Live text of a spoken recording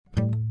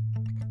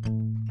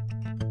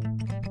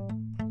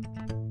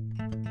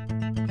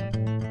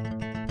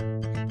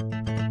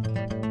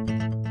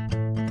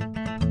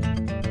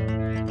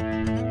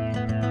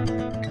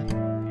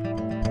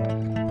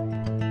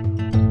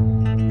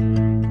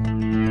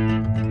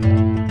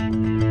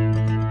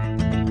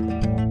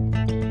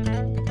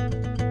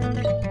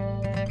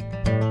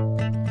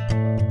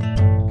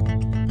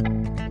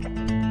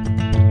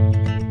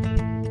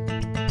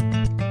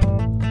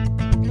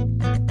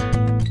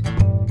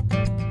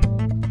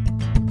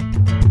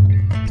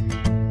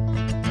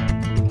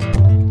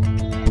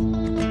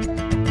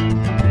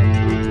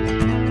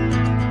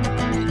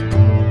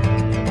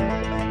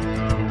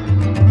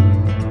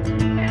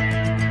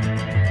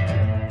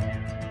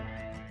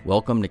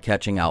Welcome to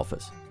Catching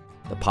Alphas,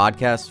 the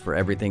podcast for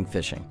everything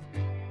fishing.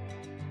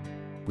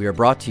 We are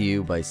brought to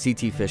you by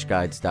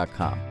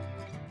ctfishguides.com,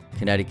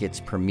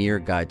 Connecticut's premier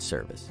guide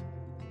service.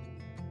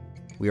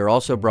 We are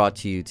also brought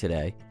to you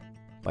today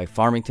by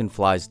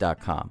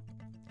farmingtonflies.com,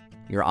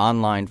 your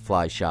online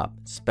fly shop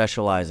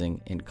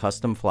specializing in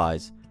custom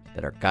flies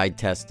that are guide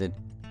tested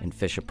and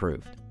fish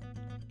approved.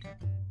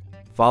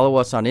 Follow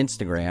us on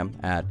Instagram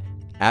at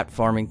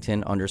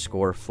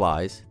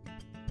 @farmington_flies,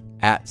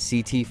 at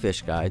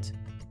ctfishguides,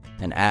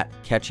 and at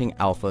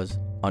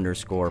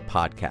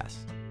catchingalphas_podcast.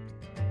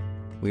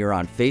 We are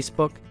on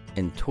Facebook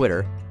and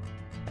Twitter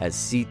as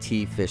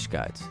CT Fish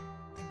Guides.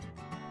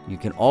 You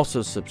can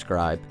also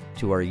subscribe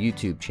to our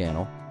YouTube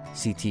channel,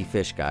 CT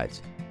Fish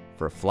Guides,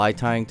 for fly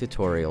tying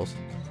tutorials,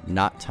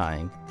 knot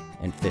tying,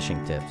 and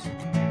fishing tips.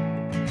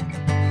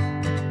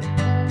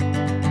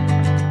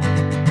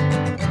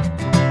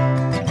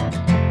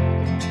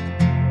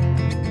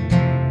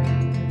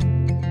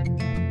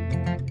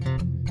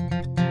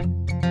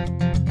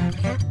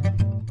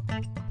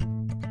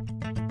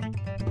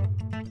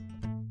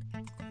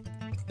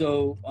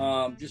 So,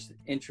 just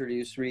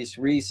introduce Reese.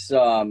 Reese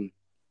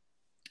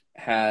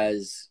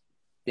has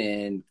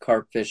been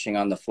carp fishing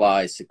on the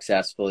fly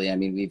successfully. I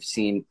mean, we've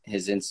seen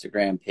his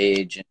Instagram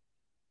page,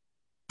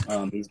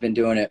 and he's been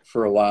doing it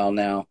for a while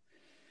now.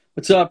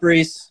 What's up,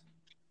 Reese?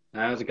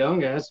 How's it going,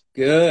 guys?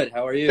 Good.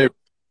 How are you?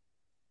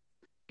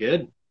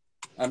 Good.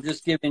 I'm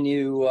just giving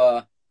you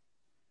a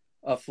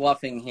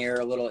fluffing here,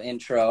 a little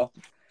intro.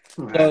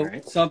 So,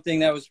 right. Something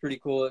that was pretty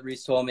cool that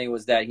Reese told me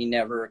was that he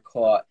never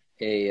caught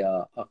a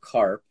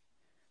carp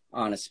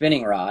on a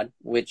spinning rod,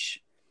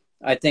 which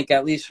I think,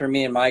 at least for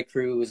me and my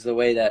crew, was the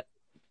way that,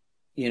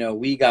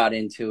 we got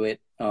into it.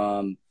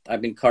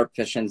 I've been carp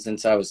fishing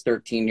since I was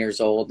 13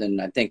 years old.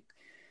 And I think,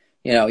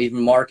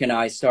 even Mark and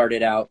I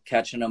started out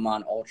catching them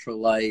on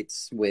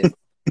ultralights with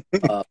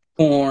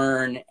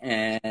corn,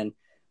 and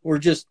we're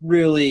just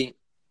really,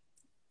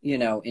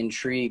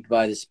 intrigued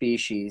by the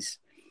species.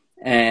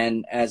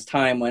 And as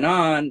time went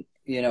on,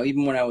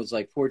 even when I was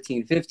like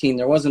 14, 15,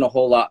 there wasn't a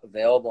whole lot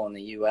available in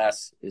the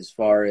U.S. as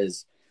far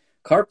as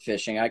carp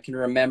fishing. I can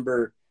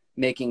remember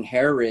making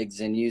hair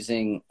rigs and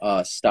using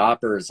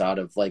stoppers out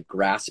of like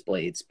grass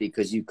blades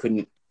because you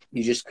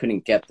just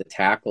couldn't get the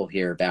tackle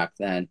here back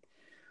then.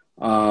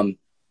 I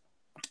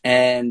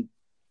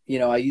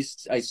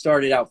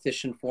started out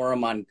fishing for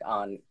them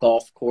on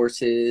golf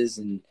courses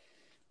and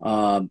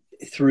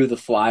threw the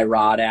fly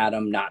rod at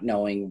them, not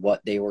knowing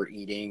what they were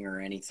eating or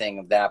anything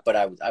of that, but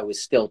I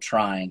was still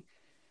trying.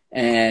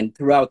 And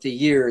throughout the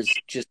years,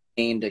 just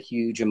gained a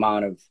huge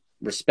amount of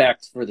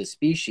respect for the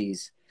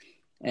species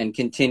and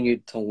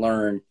continued to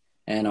learn,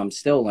 and I'm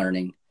still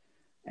learning.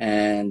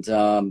 And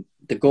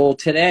the goal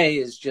today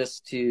is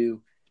just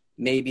to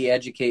maybe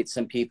educate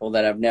some people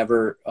that have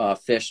never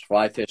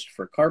fly fished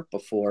for carp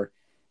before,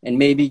 and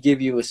maybe give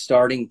you a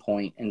starting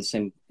point and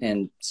some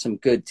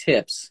good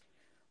tips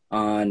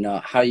on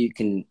how you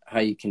can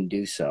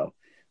do so.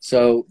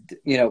 So,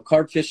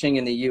 carp fishing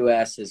in the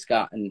U.S. has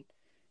gotten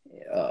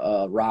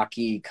a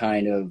rocky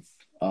kind of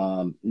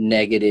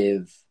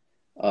negative.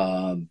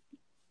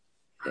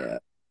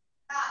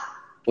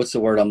 What's the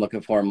word I'm looking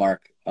for,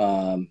 Mark?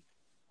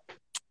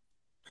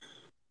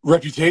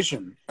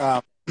 Reputation.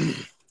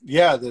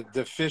 Yeah,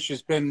 the fish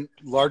has been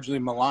largely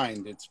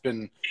maligned. It's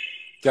been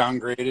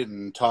downgraded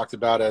and talked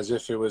about as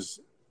if it was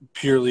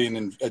purely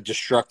a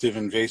destructive,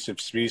 invasive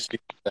species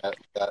that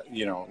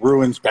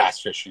ruins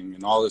bass fishing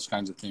and all those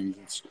kinds of things.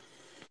 It's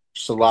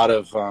just a lot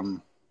of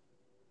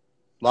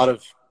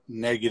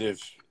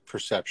negative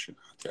perception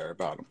out there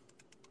about them.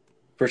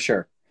 For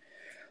sure.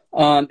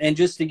 And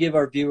just to give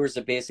our viewers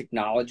a basic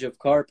knowledge of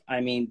carp,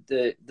 I mean,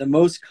 the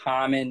most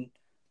common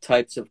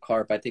types of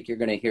carp I think you're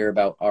going to hear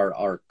about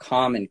are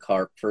common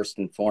carp first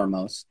and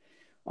foremost.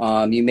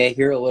 You may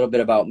hear a little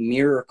bit about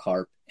mirror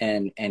carp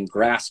and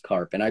grass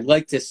carp. And I'd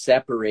like to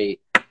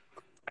separate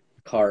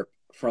carp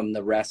from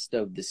the rest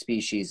of the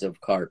species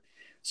of carp.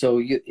 So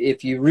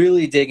if you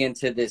really dig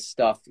into this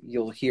stuff,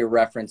 you'll hear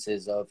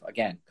references of,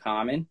 again,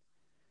 common,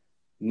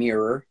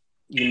 mirror.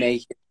 You may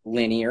hear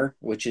linear,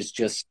 which is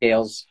just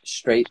scales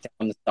straight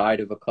down the side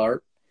of a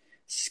carp.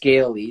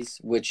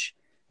 Scalies, which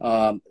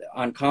on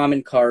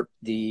common carp,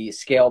 the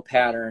scale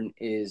pattern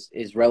is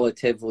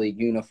relatively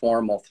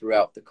uniform all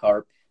throughout the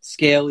carp.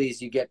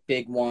 Scalies, you get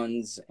big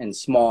ones and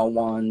small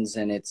ones,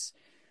 and it's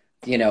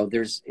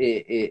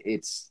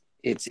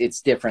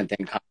different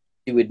than common.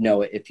 You would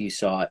know it if you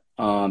saw it.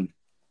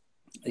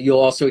 You'll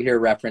also hear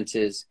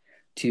references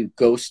to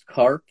ghost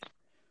carp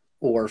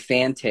or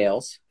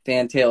fantails.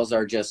 Fantails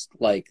are just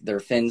like their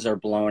fins are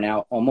blown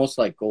out, almost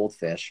like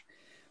goldfish.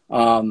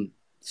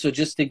 So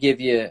just to give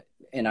you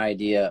an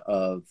idea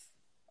of,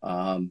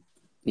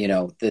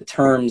 the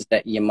terms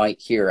that you might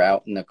hear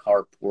out in the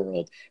carp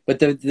world. But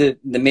the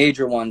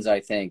major ones, I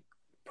think,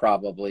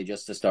 probably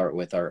just to start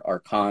with, are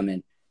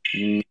common,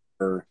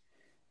 mirror,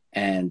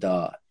 and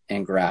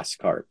grass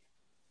carp.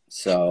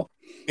 So,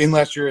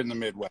 unless you're in the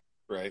Midwest,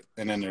 right?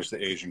 And then there's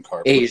the Asian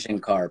carp. Asian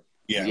carp.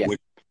 Yeah. Which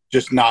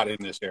just not in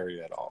this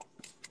area at all.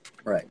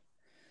 Right.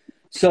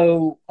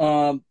 So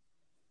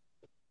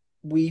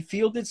we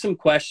fielded some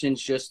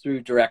questions just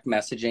through direct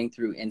messaging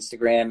through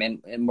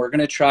Instagram, and we're going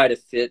to try to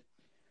fit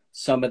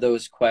some of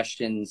those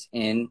questions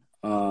in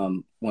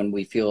when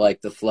we feel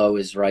like the flow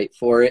is right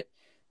for it.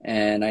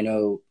 And I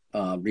know,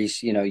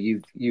 Reese,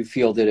 you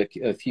fielded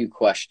a few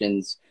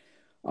questions.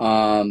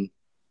 But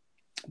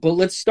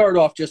let's start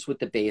off just with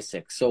the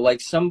basics. So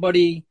like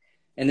somebody,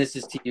 and this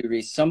is to you,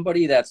 Reese,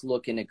 somebody that's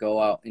looking to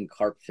go out and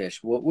carp fish,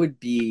 what would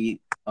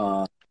be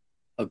a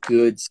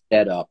good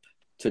setup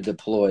to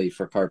deploy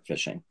for carp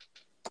fishing?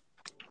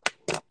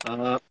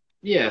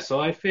 Yeah, so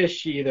I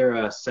fish either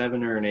a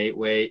 7 or an 8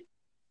 weight.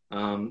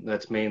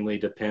 That's mainly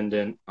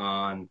dependent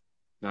on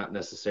not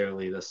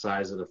necessarily the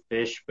size of the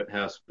fish, but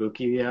how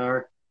spooky they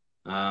are.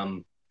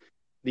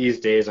 These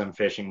days I'm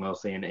fishing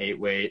mostly an 8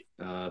 weight.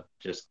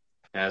 Just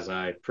as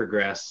I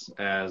progress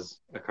as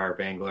a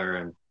carp angler,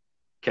 I'm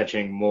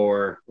catching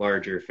more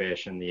larger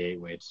fish, and the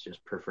 8 weight's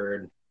just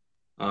preferred.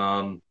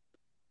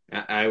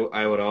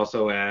 I would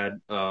also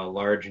add a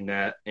large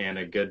net, and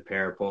a good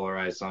pair of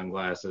polarized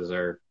sunglasses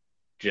are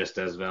just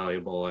as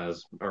valuable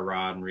as a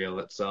rod and reel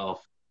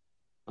itself.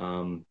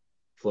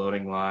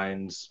 Floating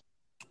lines,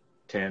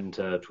 10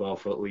 to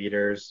 12 foot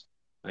leaders.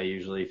 I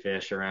usually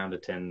fish around a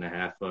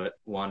 10.5 foot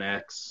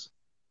 1X.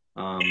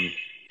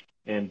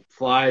 And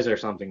flies are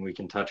something we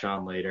can touch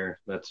on later.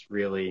 That's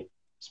really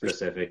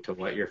specific to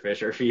what your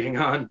fish are feeding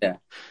on. Yeah.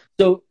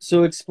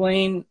 So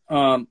explain,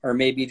 or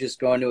maybe just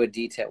go into a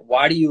detail.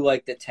 Why do you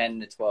like the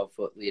 10 to 12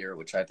 foot leader,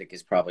 which I think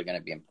is probably going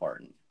to be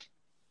important?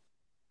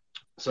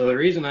 So the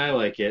reason I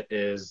like it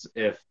is,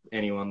 if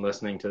anyone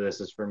listening to this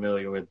is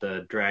familiar with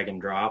the drag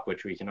and drop,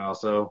 which we can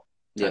also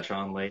touch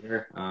on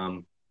later.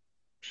 I'm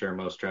sure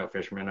most trout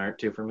fishermen aren't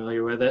too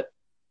familiar with it.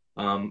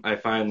 I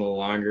find the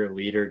longer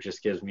leader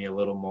just gives me a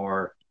little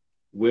more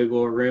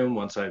wiggle room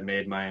once I've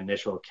made my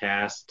initial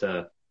cast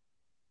to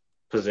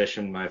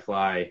reposition my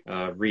fly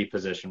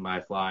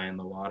in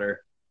the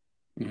water.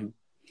 Mm-hmm.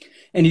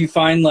 And you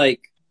find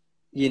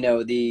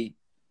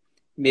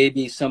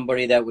maybe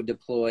somebody that would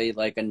deploy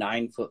like a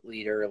 9 foot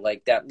leader,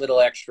 like that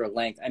little extra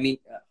length. I mean,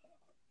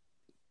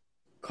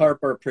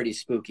 carp are pretty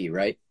spooky,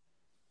 right?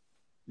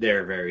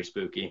 They're very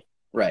spooky.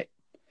 Right.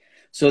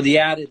 So the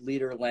added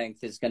leader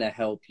length is going to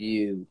help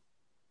you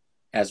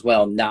as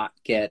well, not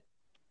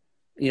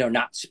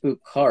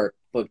spook carp,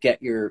 but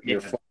get your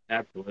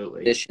absolutely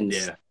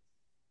conditions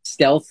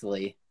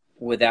stealthily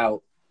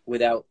without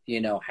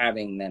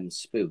having them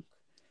spook.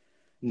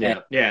 Yeah,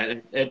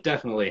 it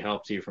definitely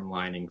helps you from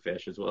lining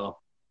fish as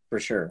well. For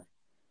sure.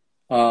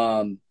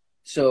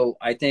 So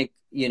I think,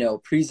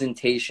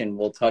 presentation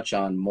we'll touch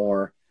on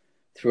more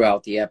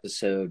throughout the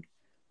episode.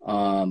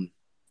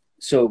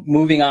 So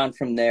moving on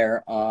from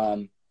there,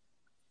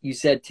 you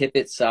said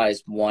tippet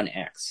size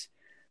 1X.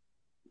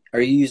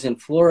 Are you using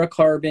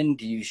fluorocarbon?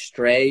 Do you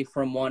stray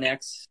from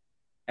 1X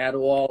at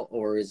all,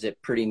 or is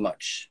it pretty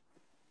much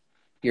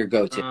your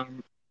go-to?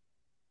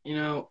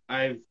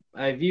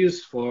 I've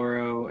used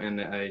fluoro, and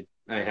I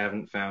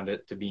haven't found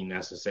it to be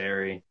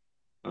necessary.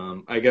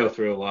 I go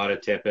through a lot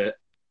of tippet.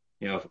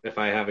 If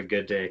I have a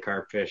good day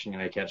carp fishing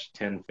and I catch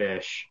 10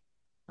 fish,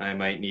 I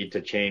might need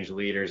to change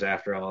leaders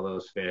after all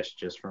those fish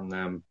just from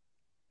them.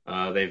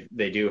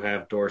 They do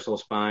have dorsal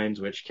spines,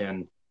 which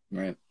can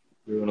ruin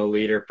a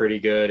leader pretty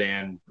good,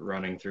 and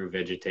running through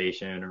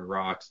vegetation or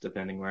rocks,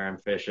 depending where I'm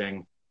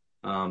fishing.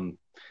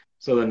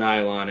 So the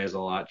nylon is a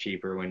lot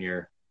cheaper when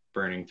you're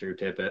burning through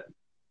tippet.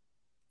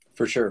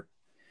 For sure.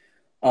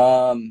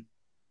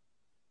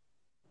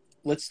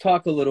 Let's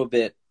talk a little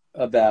bit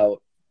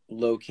about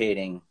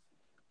locating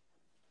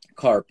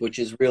carp, which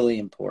is really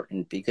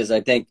important, because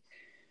I think,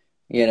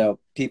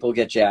 people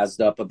get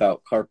jazzed up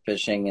about carp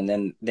fishing, and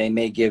then they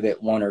may give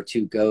it 1 or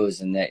 2 goes,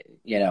 and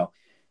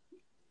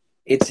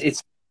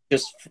it's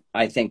just,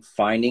 I think,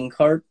 finding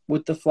carp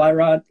with the fly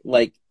rod.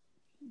 Like,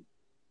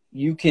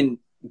 you can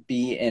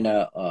be in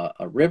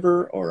a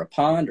river or a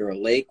pond or a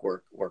lake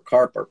where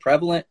carp are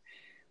prevalent,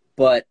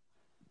 but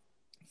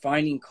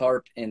finding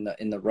carp in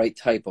the right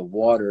type of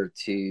water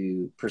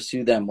to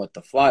pursue them with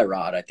the fly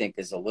rod, I think,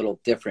 is a little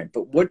different.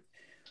 But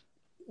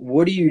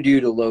what do you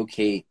do to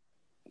locate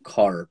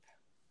carp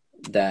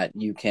that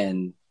you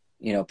can,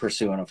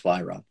 pursue on a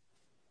fly rod?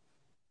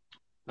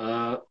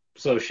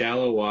 So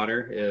shallow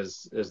water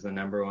is the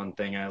number one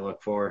thing I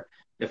look for.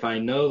 If I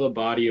know the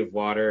body of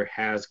water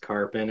has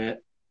carp in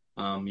it,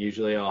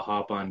 usually I'll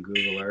hop on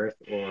Google Earth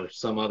or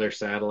some other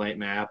satellite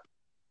map.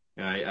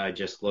 I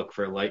just look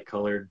for light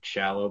colored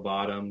shallow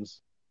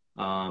bottoms,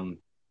 and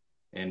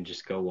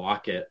just go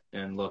walk it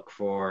and look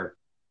for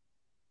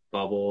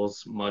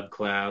bubbles, mud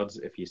clouds.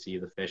 If you see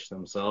the fish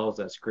themselves,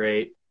 that's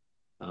great.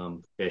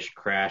 Fish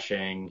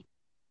crashing,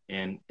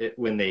 and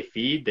when they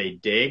feed, they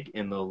dig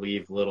and they'll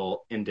leave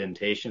little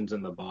indentations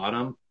in the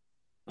bottom.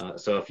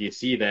 So if you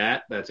see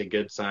that, that's a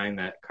good sign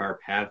that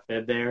carp have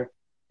fed there.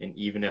 And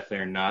even if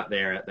they're not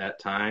there at that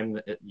time,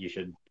 you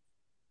should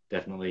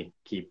definitely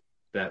keep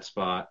that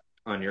spot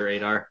on your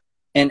radar.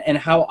 And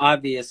how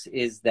obvious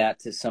is that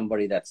to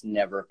somebody that's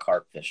never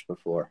carp fished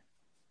before?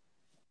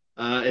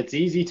 It's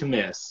easy to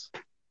miss.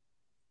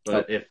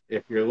 But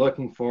if you're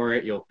looking for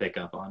it, you'll pick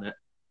up on it.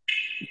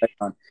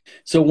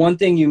 So one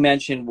thing you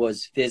mentioned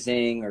was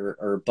fizzing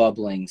or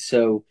bubbling.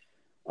 So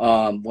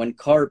when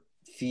carp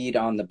feed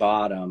on the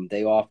bottom,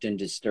 they often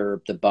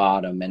disturb the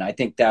bottom. And I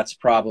think that's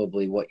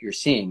probably what you're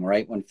seeing,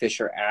 right? When fish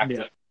are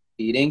active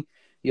feeding,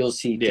 you'll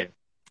see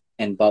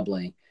and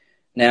bubbling.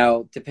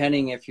 Now,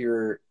 depending if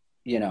you're,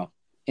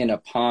 in a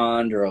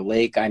pond or a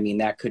lake, I mean,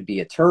 that could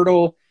be a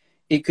turtle.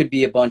 It could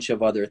be a bunch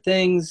of other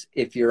things.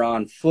 If you're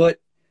on foot,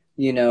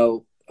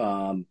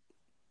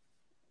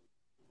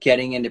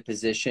 getting into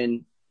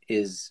position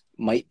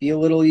might be a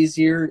little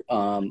easier.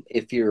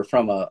 If you're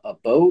from a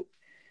boat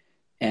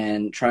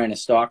and trying to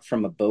stalk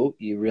from a boat,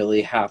 you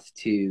really have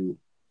to,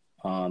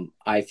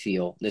 I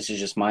feel, this is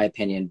just my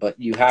opinion, but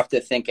you have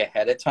to think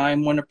ahead of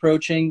time when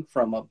approaching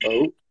from a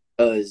boat,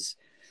 because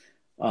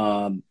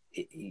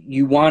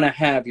you want to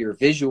have your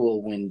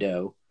visual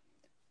window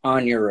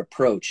on your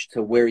approach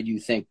to where you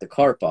think the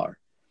carp are,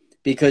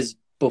 because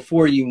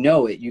before you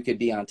know it, you could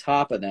be on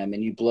top of them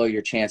and you blow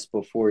your chance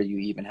before you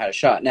even had a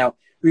shot. Now,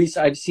 Reese,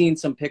 I've seen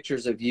some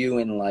pictures of you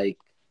in like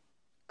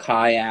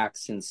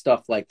kayaks and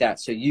stuff like that.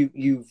 So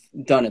you've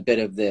done a bit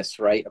of this,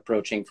 right?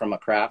 Approaching from a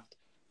craft.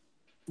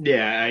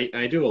 Yeah,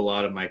 I do a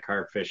lot of my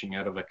carp fishing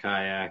out of a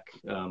kayak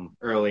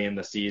early in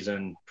the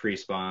season,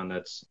 pre-spawn.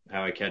 That's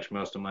how I catch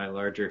most of my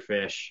larger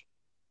fish.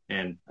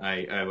 And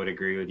I would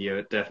agree with you.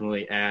 It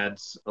definitely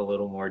adds a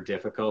little more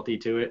difficulty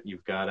to it.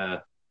 You've got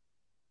to,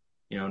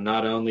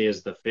 not only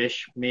is the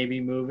fish maybe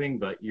moving,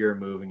 but you're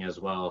moving as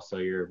well. So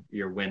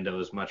your window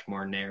is much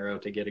more narrow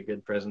to get a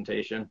good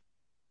presentation.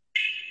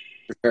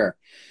 For sure.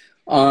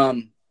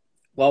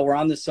 While we're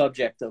on the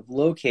subject of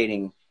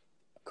locating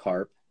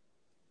carp,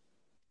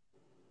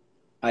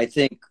 I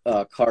think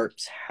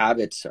carp's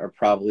habits are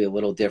probably a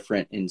little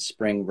different in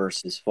spring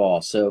versus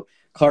fall. So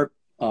carp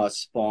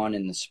spawn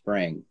in the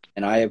spring.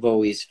 And I have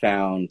always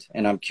found,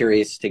 and I'm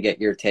curious to get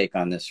your take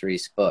on this,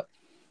 Reese, but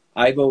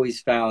I've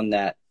always found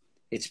that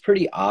it's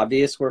pretty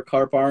obvious where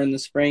carp are in the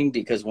spring,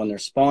 because when they're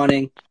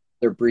spawning,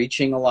 they're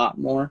breaching a lot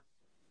more.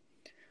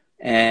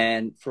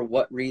 And for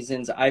what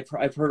reasons? I've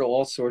heard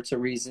all sorts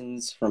of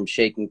reasons, from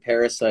shaking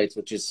parasites,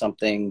 which is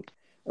something,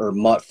 or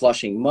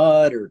flushing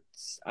mud, or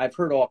I've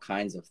heard all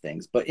kinds of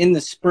things. But in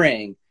the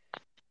spring,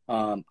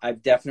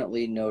 I've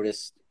definitely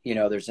noticed,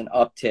 there's an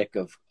uptick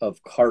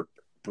of carp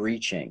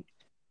breaching.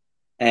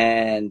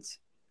 And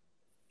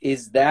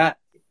is that,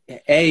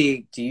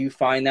 A, do you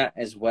find that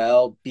as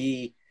well?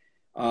 B,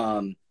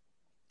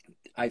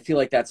 I feel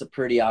like that's a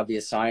pretty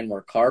obvious sign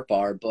where carp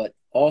are, but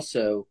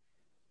also,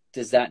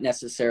 does that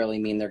necessarily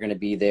mean they're going to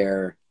be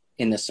there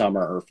in the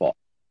summer or fall?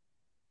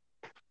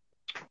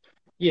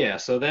 Yeah,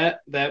 so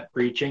that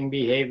breaching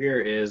behavior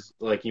is,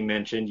 like you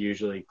mentioned,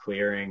 usually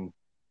clearing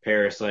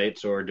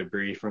parasites or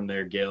debris from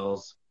their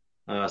gills.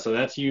 So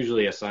that's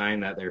usually a sign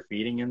that they're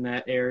feeding in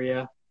that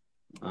area.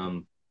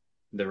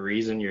 The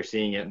reason you're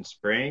seeing it in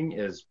spring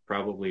is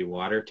probably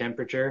water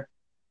temperature.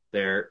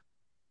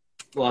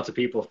 Lots of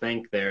people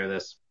think they're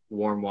this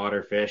warm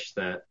water fish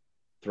that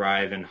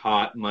thrive in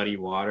hot, muddy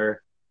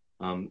water.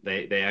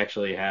 They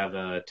actually have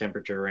a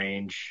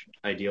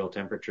ideal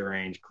temperature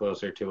range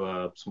closer to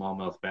a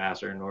smallmouth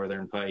bass or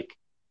northern pike.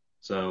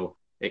 So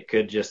it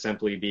could just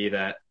simply be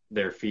that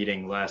they're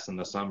feeding less in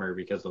the summer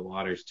because the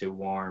water's too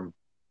warm,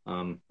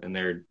 and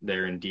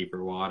they're in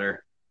deeper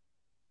water.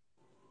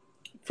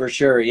 For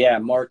sure, yeah.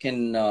 Mark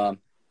and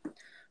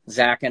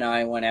Zach and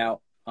I went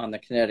out on the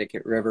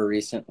Connecticut River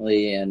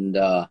recently, and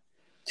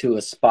to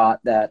a spot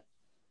that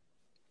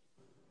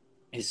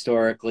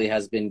historically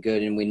has been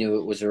good, and we knew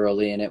it was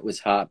early and it was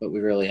hot, but we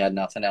really had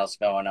nothing else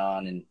going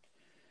on, and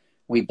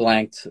we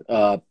blanked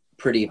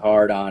pretty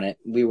hard on it.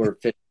 We were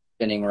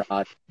spinning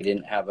rods. We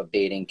didn't have a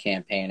baiting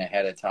campaign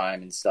ahead of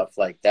time and stuff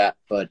like that,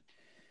 but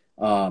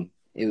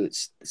it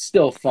was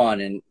still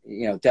fun,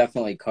 and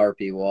definitely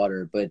carpy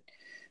water. But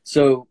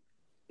so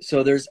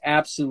there's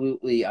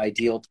absolutely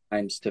ideal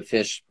times to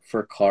fish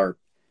for carp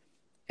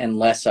and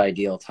less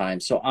ideal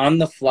times. So on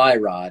the fly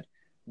rod,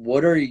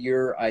 what are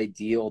your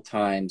ideal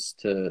times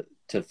to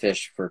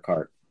fish for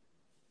carp?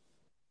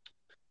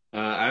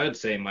 I would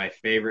say my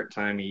favorite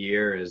time of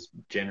year is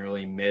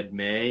generally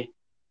mid-May.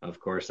 Of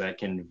course, that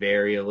can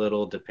vary a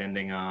little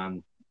depending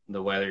on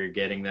the weather you're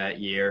getting that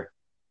year.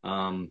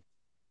 When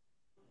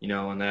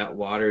that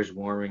water's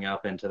warming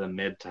up into the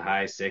mid to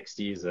high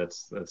 60s,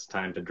 that's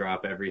time to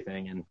drop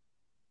everything and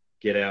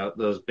get out.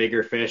 Those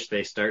bigger fish,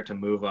 they start to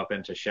move up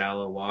into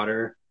shallow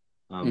water.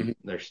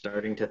 They're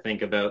starting to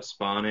think about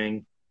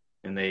spawning,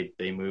 and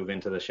they move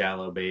into the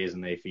shallow bays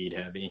and they feed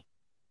heavy.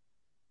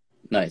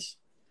 Nice.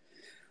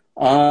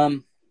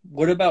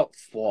 What about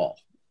fall?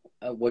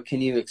 What can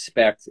you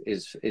expect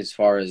as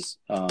far as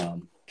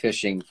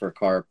fishing for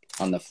carp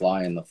on the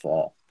fly in the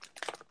fall?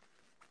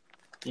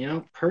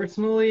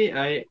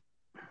 Personally,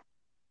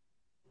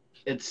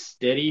 it's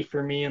steady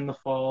for me in the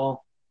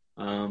fall,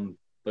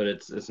 but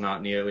it's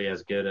not nearly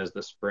as good as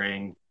the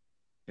spring,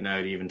 and I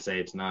would even say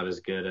it's not as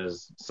good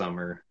as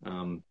summer.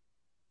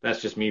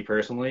 That's just me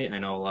personally. I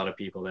know a lot of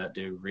people that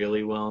do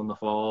really well in the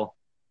fall,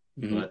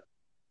 but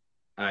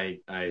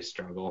I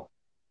struggle.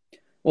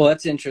 Well,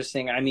 that's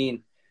interesting. I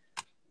mean,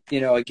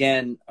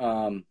 again,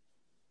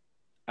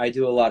 I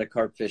do a lot of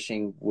carp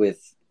fishing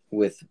with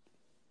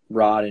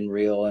rod and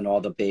reel and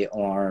all the bait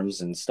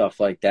alarms and stuff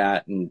like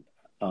that. And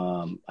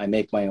I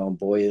make my own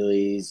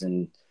boilies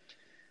and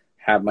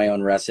have my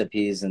own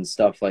recipes and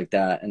stuff like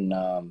that. And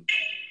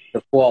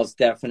the fall is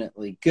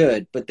definitely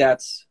good, but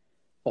that's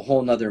a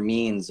whole nother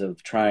means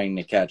of trying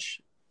to catch,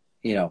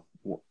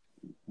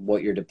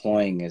 what you're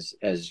deploying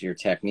as your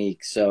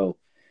technique. So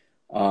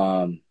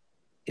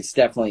it's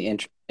definitely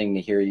interesting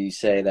to hear you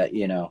say that,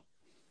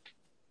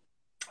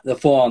 the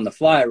fall on the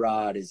fly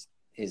rod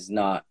is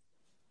not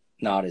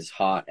as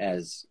hot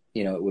as,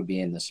 it would be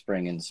in the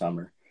spring and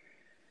summer.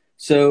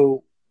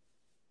 So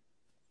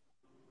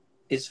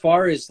as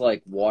far as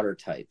like water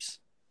types,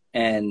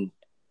 and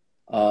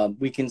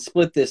we can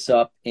split this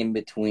up in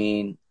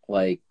between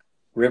like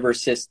river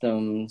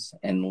systems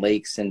and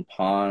lakes and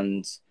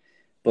ponds,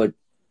 but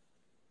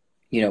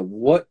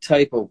what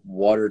type of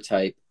water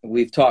type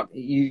we've talked,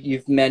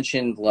 you've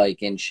mentioned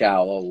like in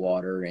shallow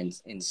water and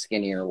in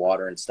skinnier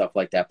water and stuff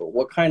like that, but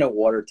what kind of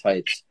water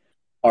types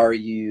are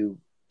you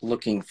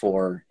looking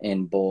for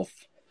in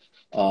both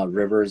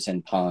rivers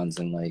and ponds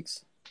and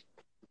lakes?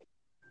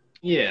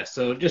 Yeah,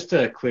 so just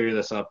to clear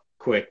this up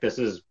quick, this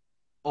is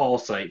all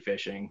sight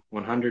fishing,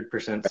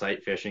 100%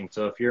 sight fishing.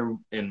 So if you're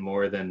in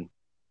more than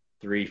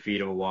 3 feet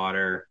of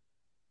water,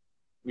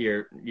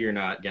 you're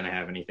not going to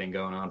have anything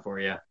going on for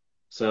you.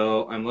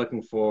 So I'm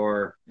looking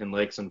for in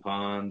lakes and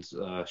ponds,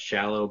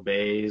 shallow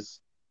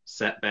bays,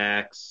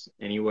 setbacks,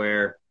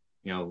 anywhere,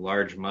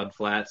 large mud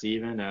flats,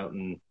 even out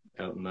in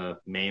the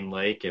main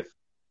lake.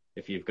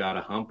 If you've got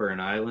a hump or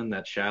an island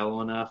that's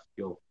shallow enough,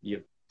 you'll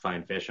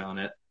find fish on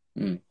it.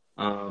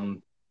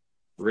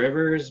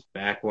 Rivers,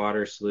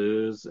 backwater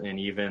sloughs, and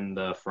even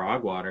the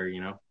frog water.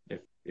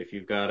 If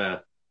you've got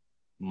a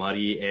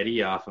muddy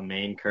eddy off a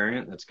main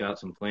current that's got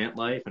some plant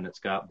life and it's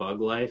got bug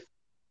life,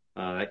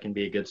 that can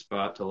be a good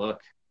spot to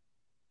look.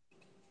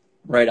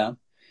 Right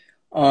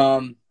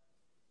on.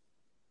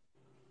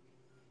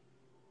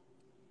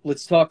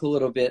 Let's talk a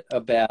little bit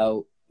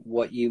about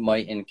what you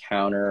might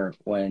encounter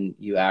when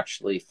you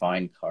actually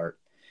find carp.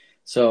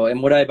 So,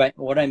 and what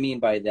I mean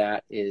by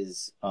that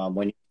is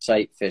when you're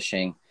sight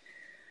fishing,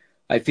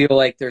 I feel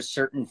like there's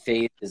certain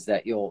phases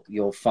that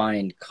you'll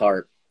find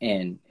carp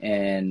in,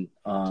 and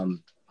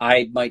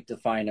I might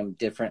define them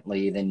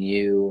differently than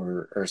you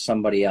or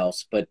somebody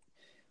else, but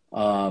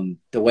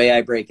the way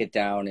I break it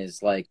down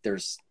is like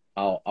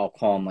I'll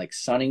call them like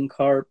sunning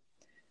carp,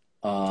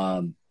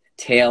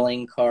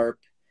 tailing carp,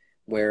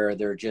 where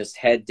they're just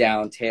head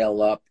down,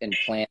 tail up, and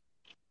plant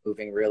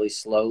moving really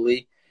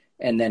slowly,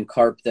 and then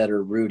carp that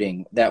are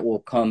rooting that will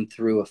come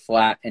through a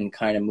flat and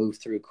kind of move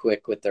through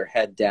quick with their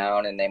head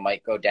down, and they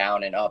might go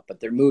down and up, but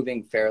they're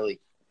moving fairly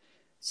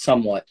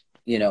somewhat,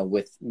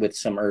 with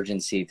some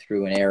urgency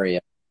through an area.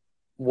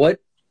 What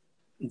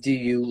do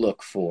you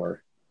look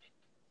for?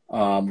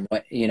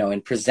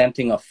 In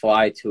presenting a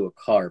fly to a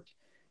carp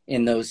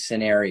in those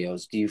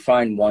scenarios? Do you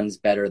find one's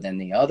better than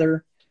the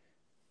other?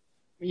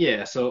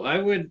 Yeah, so I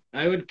would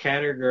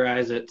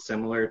categorize it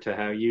similar to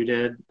how you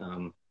did,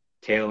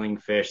 tailing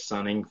fish,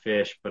 sunning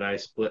fish, but I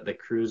split the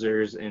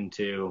cruisers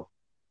into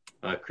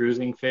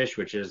cruising fish,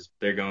 which is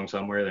they're going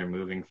somewhere, they're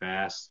moving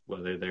fast,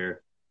 whether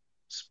they're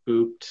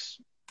spooked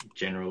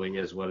generally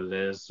is what it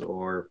is,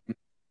 or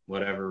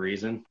whatever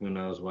reason. Who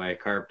knows why a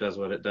carp does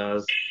what it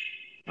does.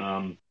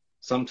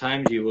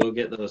 Sometimes you will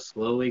get those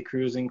slowly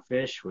cruising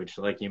fish, which,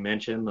 like you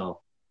mentioned,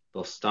 they'll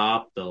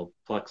stop, they'll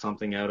pluck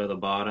something out of the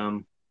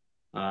bottom.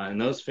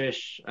 And those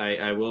fish,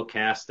 I will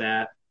cast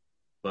at,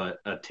 but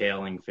a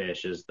tailing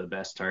fish is the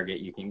best target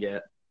you can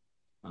get.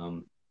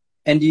 And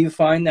do you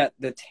find that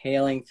the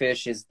tailing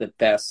fish is the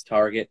best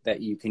target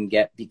that you can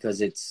get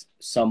because it's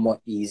somewhat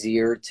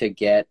easier to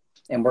get?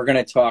 And we're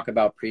going to talk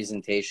about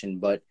presentation,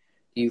 but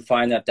do you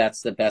find that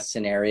that's the best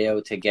scenario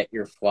to get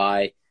your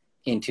fly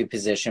into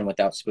position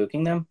without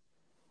spooking them?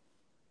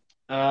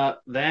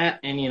 That,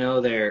 and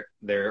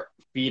they're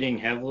feeding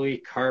heavily.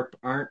 Carp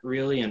aren't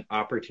really an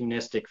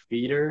opportunistic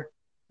feeder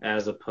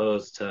as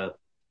opposed to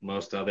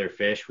most other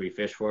fish we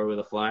fish for with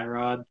a fly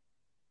rod.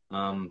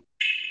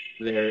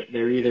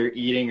 They're either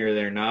eating or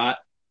they're not.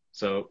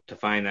 So to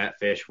find that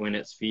fish when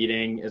it's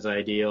feeding is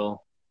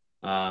ideal.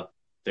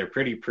 They're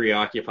pretty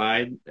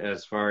preoccupied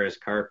as far as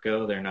carp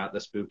go. They're not the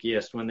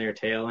spookiest when they're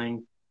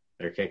tailing.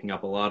 They're kicking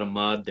up a lot of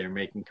mud. They're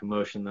making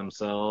commotion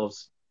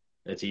themselves.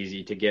 It's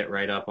easy to get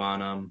right up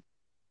on them.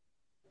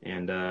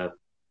 And,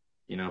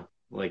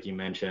 like you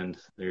mentioned,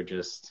 they're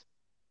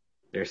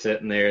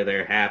sitting there,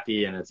 they're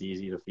happy, and it's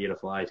easy to feed a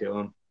fly to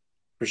them.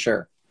 For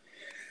sure.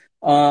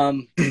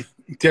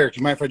 Derek,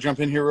 you mind if I jump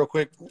in here real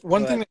quick?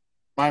 One thing that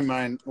in my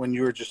mind when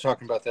you were just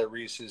talking about that,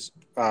 Reese, is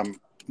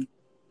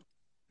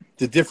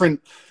the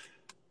different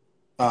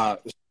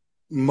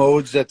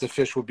modes that the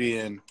fish will be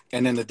in,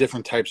 and then the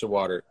different types of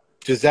water.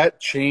 Does that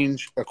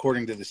change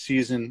according to the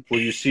season? Will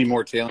you see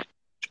more tailing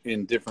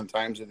in different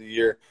times of the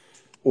year,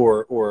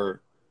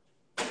 or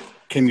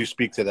can you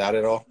speak to that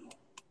at all?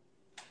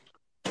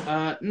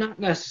 Not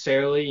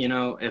necessarily.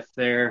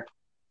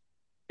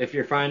 If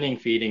you're finding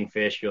feeding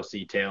fish, you'll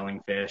see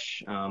tailing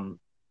fish.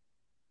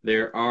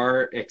 There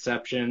are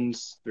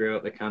exceptions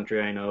throughout the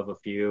country. I know of a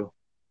few,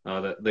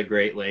 the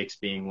Great Lakes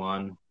being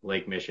one,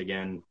 Lake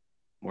Michigan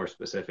more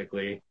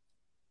specifically.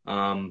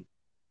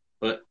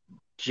 But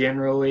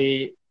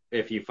generally,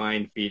 if you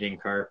find feeding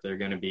carp, they're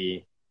going to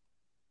be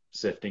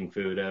sifting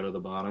food out of the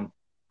bottom.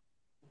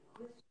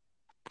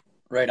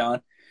 Right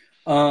on.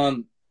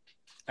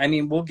 I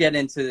mean, we'll get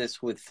into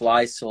this with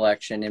fly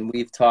selection, and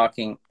we've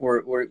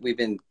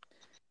been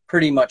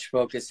pretty much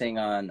focusing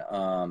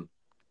on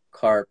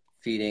carp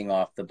feeding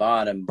off the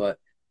bottom, but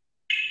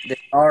there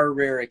are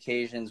rare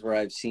occasions where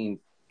I've seen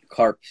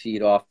carp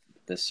feed off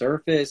the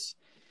surface.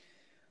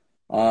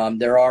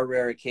 There are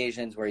rare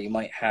occasions where you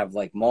might have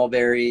like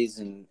mulberries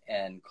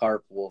and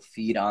carp will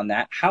feed on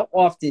that. How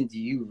often do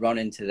you run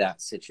into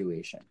that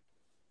situation?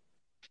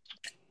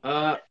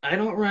 I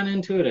don't run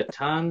into it a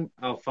ton.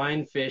 I'll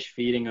find fish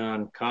feeding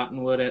on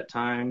cottonwood at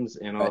times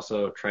and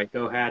also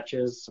trico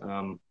hatches.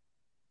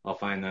 I'll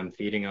find them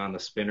feeding on the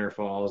spinner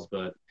falls,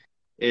 but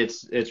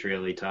it's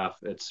really tough.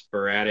 It's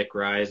sporadic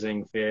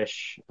rising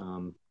fish.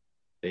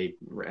 They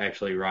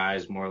actually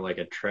rise more like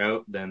a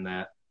trout than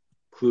that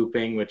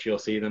clooping, which you'll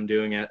see them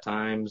doing at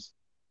times,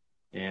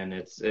 and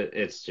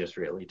it's just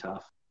really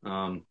tough.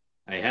 I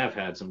have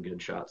had some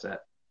good shots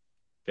at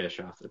fish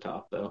off the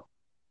top though,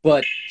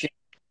 but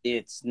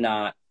it's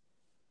not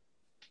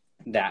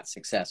that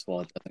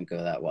successful. It doesn't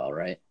go that well,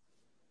 right?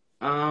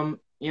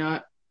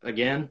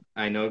 Again,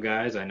 I know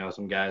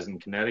some guys in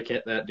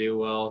Connecticut that do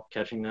well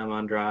catching them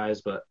on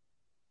dries, but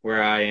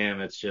where I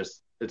am, it's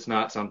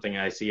not something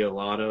I see a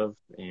lot of,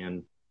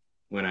 and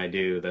when I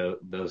do,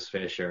 those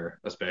fish are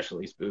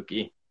especially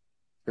spooky.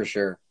 For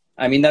sure.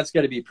 I mean, that's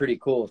got to be pretty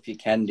cool if you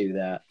can do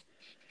that.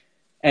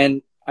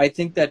 And I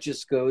think that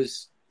just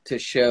goes to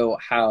show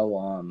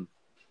how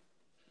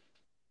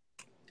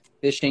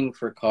fishing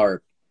for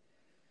carp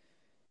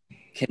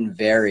can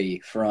vary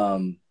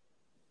from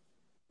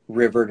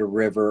river to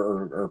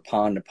river or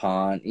pond to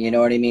pond. You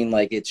know what I mean?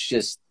 Like, it's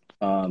just,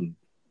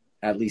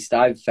 at least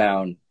I've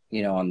found,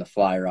 on the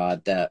fly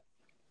rod, that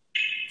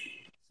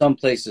some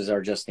places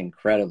are just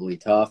incredibly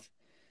tough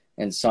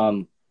and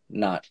some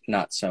not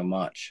so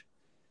much.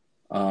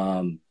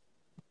 So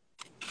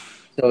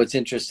it's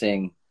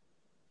interesting,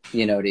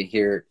 to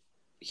hear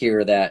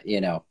that,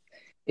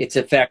 it's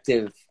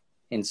effective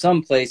in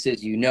some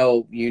places,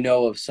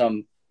 of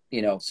some,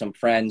 some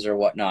friends or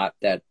whatnot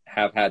that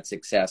have had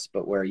success,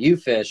 but where you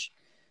fish,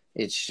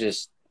 it's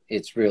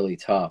really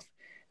tough.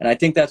 And I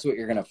think that's what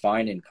you're going to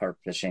find in carp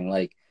fishing.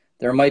 Like,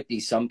 there might be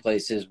some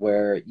places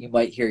where you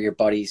might hear your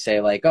buddy say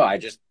like, oh, I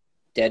just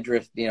dead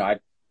drift, I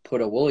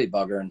put a woolly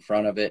bugger in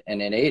front of it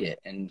and it ate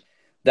it. And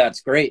that's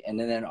great. And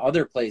then in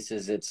other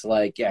places, it's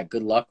like, yeah,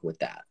 good luck with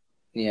that.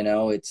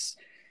 It's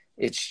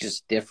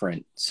just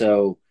different.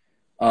 So,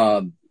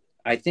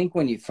 I think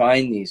when you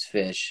find these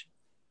fish,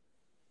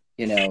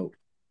 don't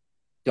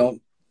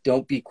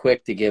be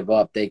quick to give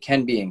up. They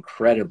can be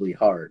incredibly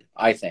hard,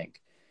 I think.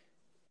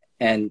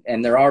 And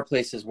there are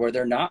places where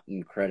they're not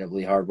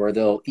incredibly hard, where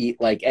they'll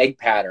eat like egg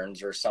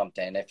patterns or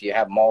something. If you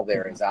have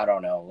mulberries, I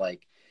don't know,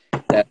 like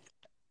that.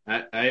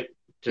 I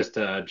just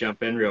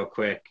jump in real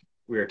quick.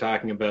 We were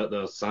talking about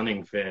those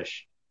sunning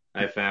fish.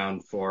 I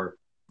found for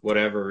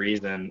whatever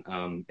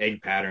reason,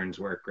 egg patterns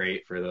work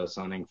great for those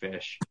sunning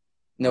fish.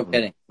 No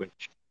kidding.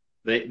 Which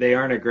they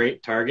aren't a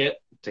great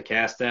target to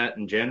cast at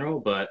in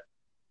general, but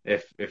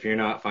if you're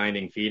not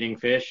finding feeding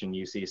fish and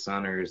you see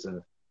sunners,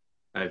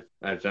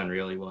 I've done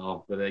really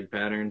well with egg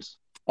patterns.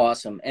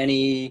 Awesome.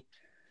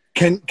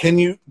 Can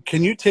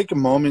you take a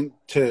moment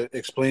to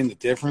explain the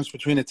difference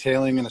between a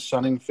tailing and a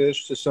sunning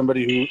fish to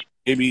somebody who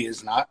maybe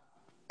is not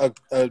a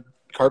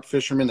carp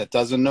fisherman that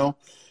doesn't know?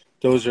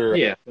 Those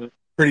are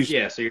pretty.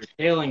 Yeah. So your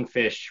tailing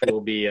fish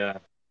will be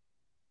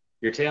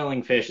your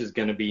tailing fish is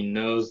going to be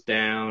nose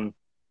down.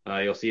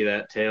 You'll see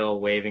that tail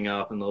waving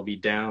up, and they'll be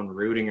down,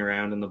 rooting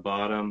around in the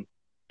bottom,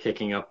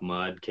 kicking up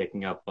mud,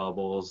 kicking up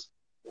bubbles.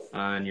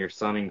 And your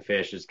sunning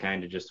fish is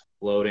kind of just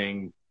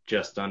floating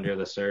just under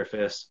the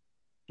surface,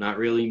 not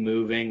really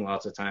moving.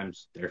 Lots of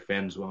times their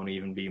fins won't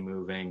even be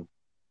moving,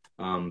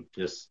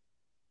 just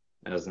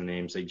as the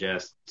name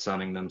suggests,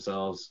 sunning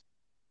themselves.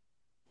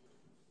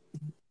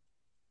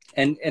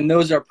 And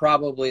those are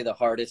probably the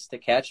hardest to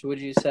catch,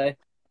 would you say,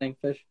 sunning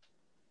fish?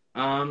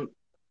 I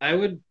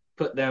would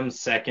put them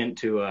second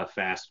to a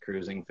fast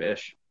cruising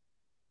fish.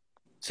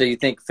 So you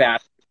think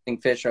fast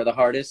cruising fish are the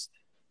hardest?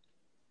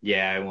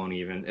 Yeah, I won't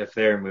even. If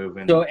they're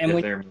moving,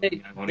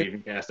 I won't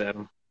even cast at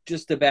them.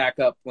 Just to back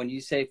up, when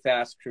you say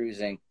fast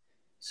cruising,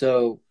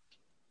 so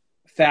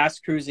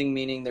fast cruising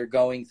meaning they're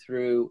going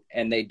through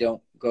and they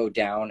don't go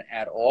down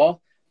at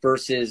all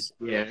versus...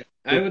 Yeah,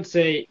 I would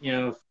say,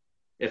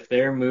 if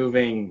they're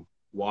moving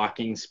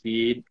walking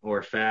speed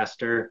or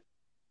faster,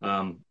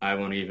 I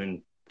won't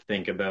even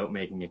think about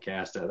making a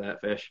cast at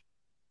that fish.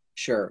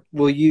 Sure.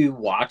 Will you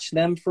watch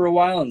them for a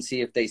while and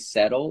see if they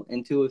settle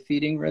into a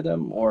feeding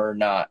rhythm or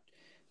not?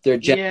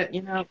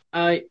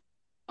 I'll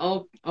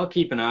I'll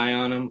keep an eye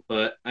on them,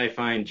 but I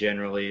find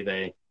generally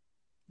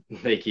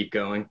they keep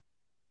going.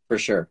 For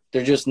sure.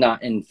 They're just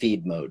not in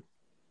feed mode,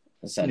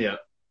 essentially. Yeah.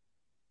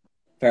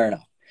 Fair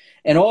enough.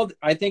 And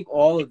I think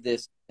all of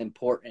this is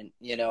important,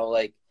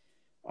 like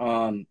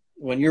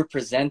when you're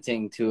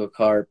presenting to a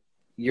carp,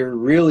 you're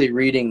really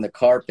reading the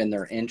carp and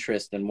their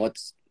interest and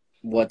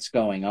what's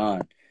going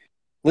on.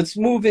 Let's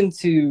move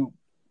into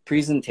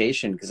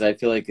presentation because I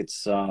feel like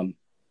it's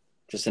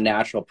just a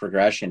natural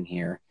progression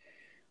here.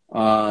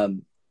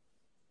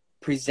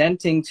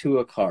 Presenting to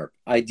a carp,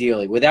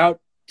 ideally, without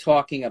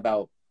talking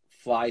about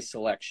fly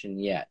selection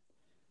yet,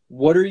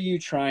 what are you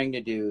trying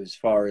to do as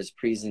far as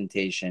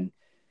presentation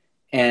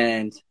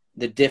and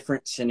the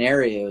different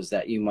scenarios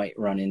that you might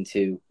run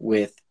into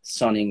with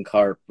sunning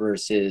carp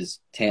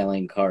versus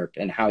tailing carp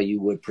and how you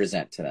would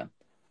present to them?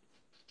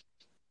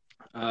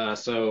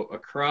 So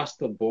across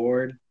the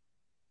board,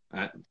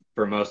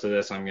 for most of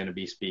this, I'm going to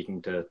be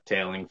speaking to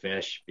tailing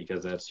fish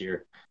because that's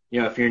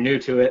if you're new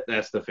to it,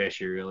 that's the fish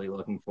you're really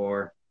looking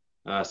for.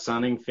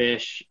 Sunning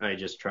fish, I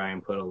just try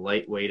and put a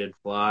light-weighted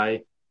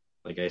fly.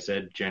 Like I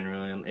said,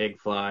 generally an egg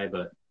fly,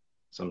 but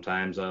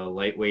sometimes a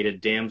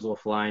light-weighted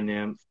damselfly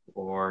nymph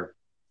or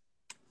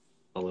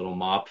a little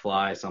mop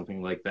fly,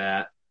 something like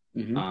that.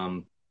 Mm-hmm.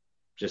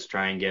 Just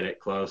try and get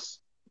it close,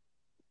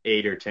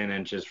 8 or 10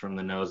 inches from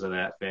the nose of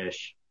that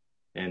fish.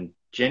 And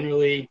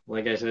generally,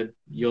 like I said,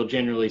 you'll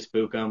generally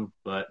spook them,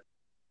 but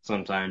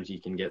sometimes you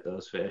can get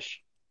those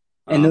fish.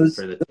 And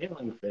for the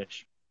tailing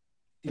fish,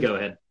 go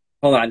ahead.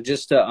 Hold on,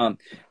 just to,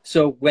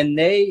 so when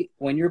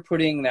you're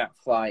putting that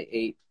fly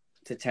 8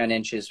 to 10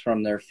 inches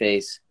from their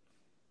face,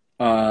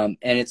 and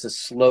it's a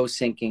slow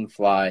sinking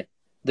fly,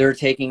 they're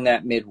taking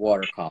that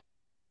mid-water column.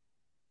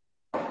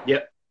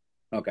 Yep.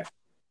 Okay.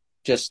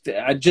 Just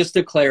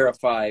to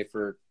clarify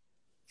for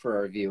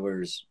our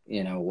viewers,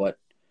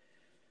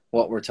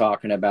 what we're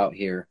talking about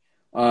here.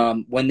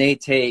 When they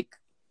take,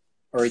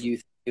 or you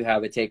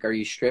have a take, are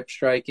you strip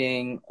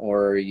striking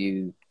or are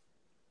you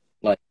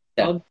like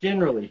that? I'll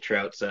generally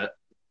trout set.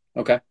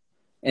 Okay.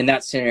 In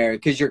that scenario,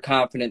 because you're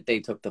confident they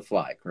took the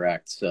fly,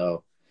 correct?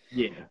 So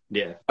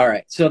yeah. All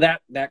right. So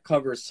that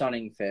covers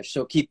sunning fish.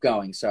 So keep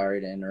going. Sorry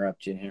to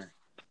interrupt you here.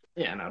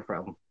 Yeah, not a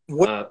problem.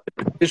 What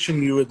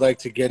position you would like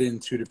to get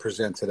into to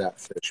present to that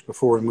fish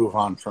before we move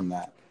on from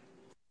that?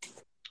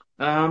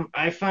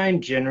 I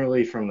find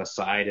generally from the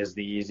side is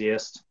the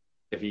easiest.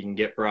 If you can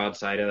get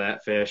broadside of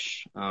that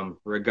fish,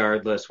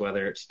 regardless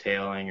whether it's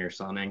tailing or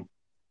sunning.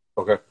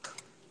 Okay.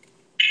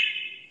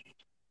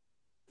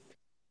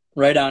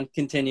 Right on.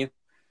 Continue.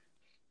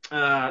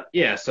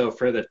 So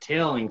for the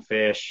tailing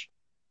fish,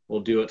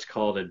 we'll do what's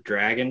called a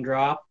drag and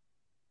drop,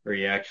 where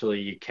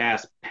you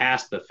cast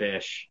past the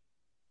fish.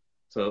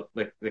 So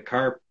the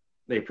carp,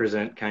 they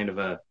present kind of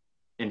a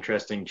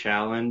interesting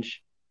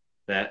challenge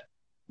that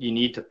you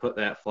need to put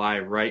that fly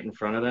right in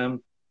front of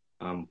them,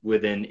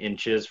 within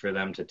inches for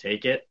them to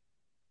take it,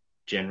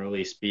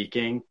 generally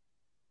speaking.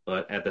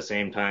 But at the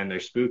same time, they're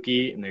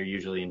spooky and they're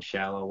usually in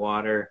shallow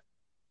water,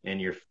 and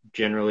you're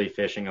generally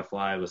fishing a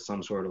fly with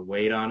some sort of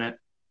weight on it,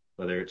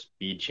 whether it's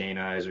bead chain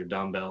eyes or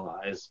dumbbell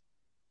eyes.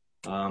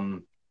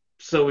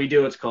 So we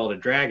do what's called a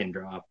drag and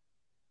drop,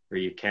 where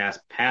you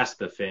cast past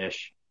the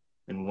fish,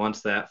 and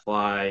once that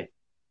fly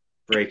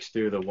breaks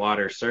through the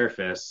water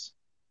surface,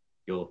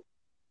 you'll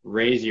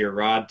raise your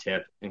rod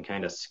tip and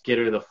kind of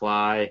skitter the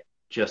fly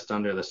just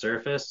under the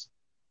surface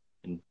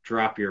and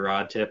drop your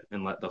rod tip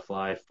and let the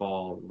fly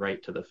fall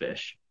right to the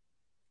fish.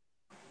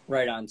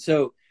 Right on.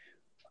 So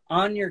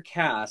on your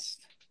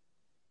cast,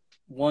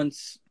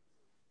 once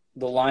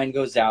the line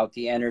goes out,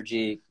 the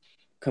energy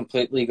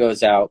completely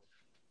goes out,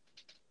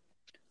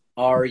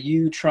 are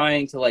you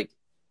trying to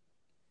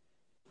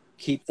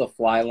keep the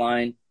fly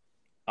line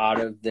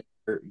out of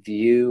their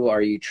view?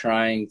 Are you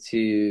trying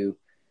to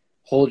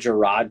hold your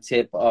rod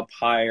tip up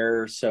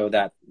higher so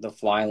that the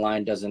fly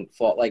line doesn't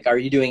fall? Are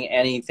you doing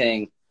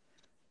anything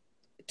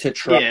to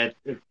try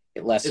it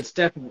less? It's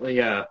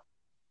definitely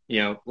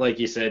like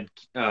you said,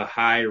 a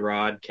high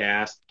rod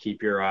cast.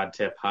 Keep your rod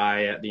tip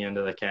high at the end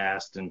of the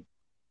cast, and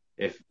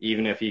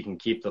even if you can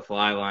keep the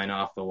fly line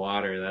off the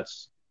water,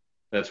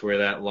 that's where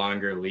that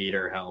longer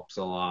leader helps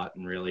a lot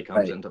and really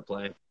comes into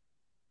play.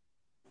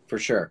 For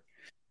sure.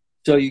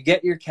 So you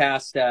get your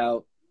cast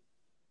out,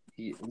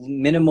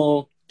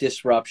 minimal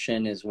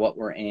disruption is what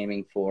we're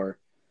aiming for.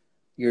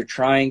 You're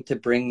trying to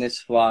bring this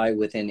fly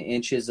within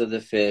inches of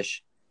the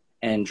fish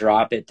and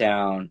drop it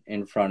down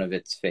in front of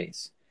its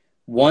face.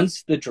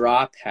 Once the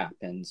drop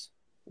happens,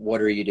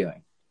 what are you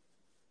doing?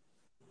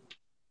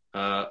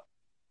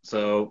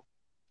 So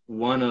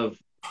one of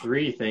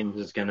 3 things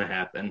is going to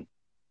happen.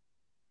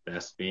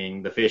 Best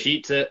being the fish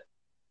eats it,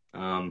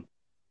 in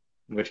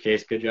which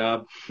case, good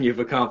job. You've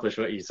accomplished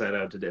what you set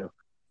out to do.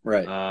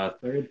 Right.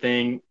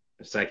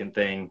 Second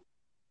thing,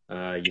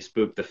 you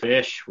spook the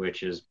fish,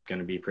 which is going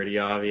to be pretty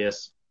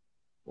obvious.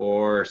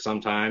 Or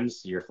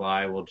sometimes your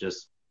fly will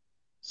just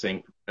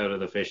sink out of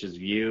the fish's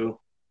view,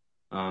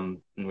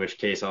 in which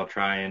case I'll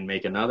try and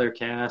make another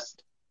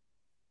cast.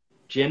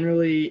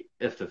 Generally,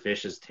 if the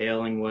fish is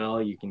tailing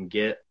well, you can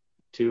get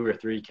 2 or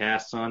 3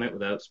 casts on it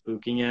without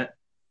spooking it.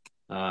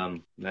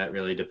 That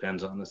really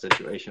depends on the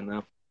situation,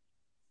 though.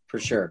 For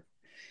sure.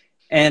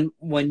 And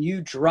when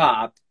you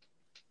drop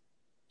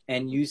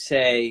and you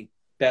say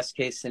best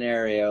case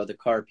scenario, the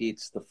carp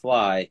eats the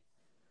fly,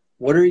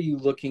 what are you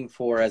looking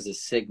for as a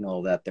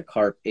signal that the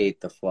carp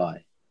ate the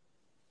fly?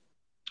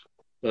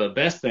 The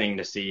best thing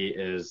to see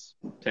is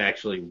to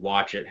actually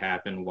watch it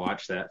happen,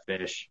 watch that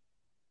fish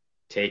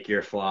take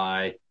your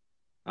fly.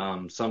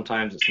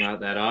 Sometimes it's not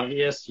that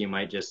obvious. You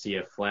might just see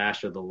a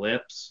flash of the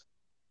lips,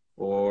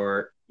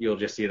 or you'll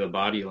just see the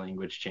body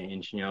language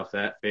change. You know, if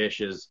that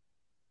fish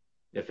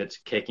if it's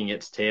kicking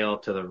its tail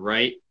to the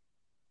right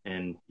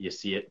and you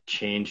see it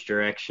change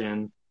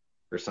direction,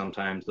 or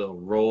sometimes they'll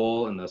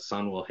roll and the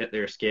sun will hit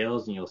their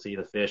scales and you'll see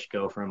the fish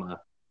go from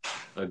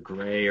a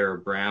gray or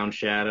brown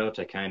shadow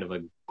to kind of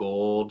a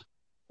gold,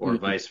 or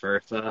vice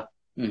versa.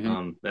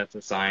 That's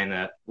a sign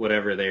that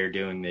whatever they're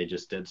doing, they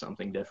just did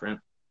something different.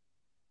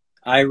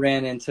 I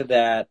ran into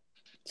that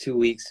 2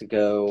 weeks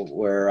ago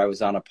where I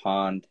was on a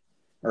pond,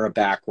 or a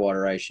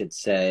backwater, I should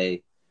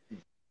say,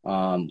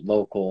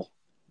 local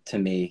to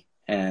me.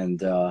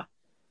 And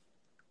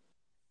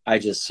I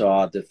just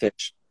saw the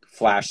fish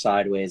flash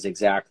sideways,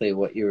 exactly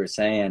what you were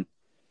saying.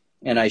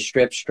 And I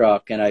strip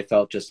struck and I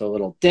felt just a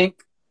little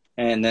dink,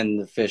 and then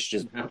the fish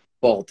just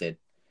bolted.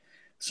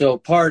 So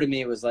part of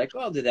me was like,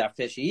 oh, did that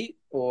fish eat,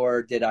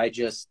 or did I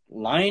just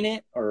line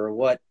it, or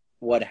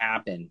what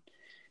happened?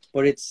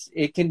 But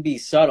it can be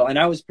subtle. And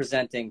I was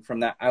presenting from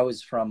that. I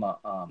was from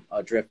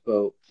a drift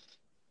boat,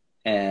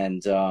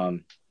 and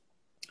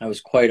I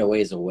was quite a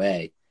ways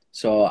away.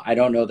 So I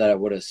don't know that I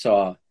would have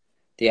saw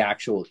the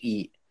actual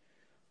eat.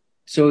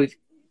 So if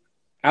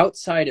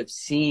outside of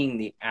seeing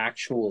the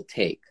actual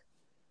take,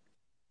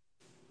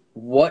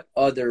 what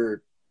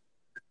other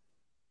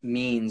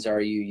means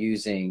are you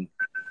using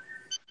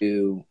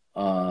to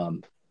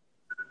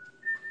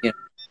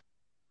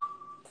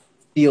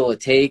feel a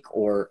take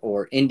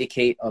or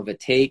indicate of a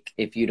take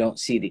if you don't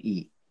see the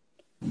eat?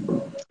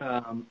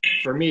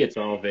 For me, it's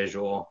all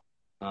visual.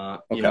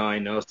 Okay. You know, I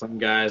know some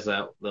guys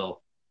that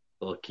they'll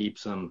keep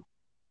some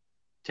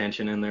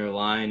tension in their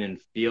line and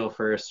feel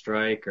for a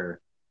strike,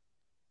 or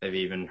I've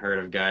even heard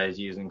of guys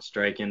using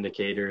strike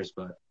indicators.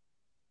 But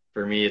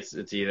for me,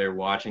 it's either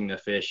watching the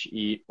fish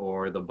eat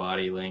or the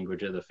body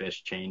language of the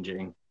fish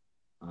changing.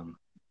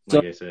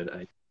 Like I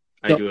said,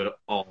 I do it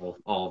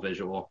all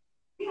visual.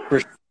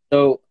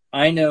 So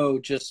I know,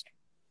 just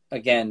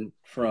again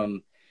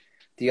from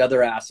the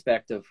other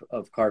aspect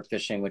of carp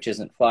fishing, which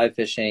isn't fly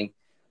fishing,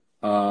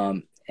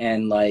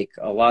 and like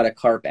a lot of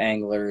carp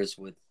anglers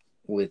with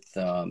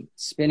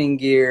spinning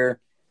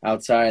gear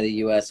outside of the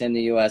U.S. In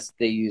the U.S.,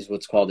 they use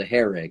what's called a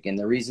hair rig, and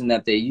the reason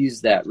that they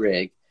use that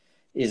rig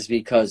is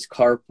because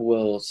carp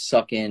will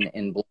suck in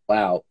and blow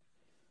out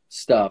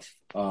stuff,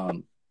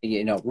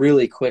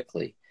 really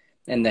quickly,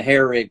 and the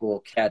hair rig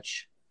will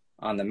catch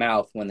on the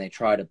mouth when they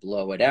try to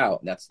blow it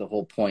out. That's the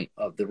whole point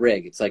of the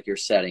rig. It's like you're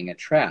setting a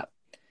trap.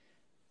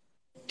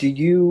 Do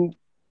you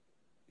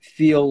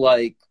feel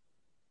like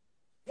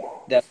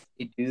that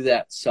you do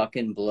that suck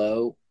and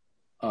blow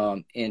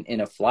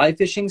in a fly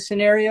fishing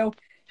scenario?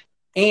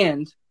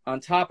 And on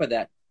top of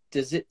that,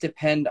 does it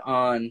depend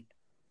on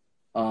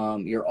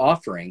your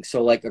offering?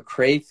 So like a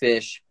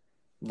crayfish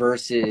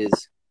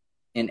versus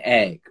an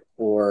egg,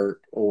 or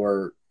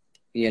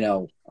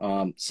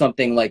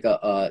something like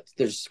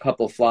there's a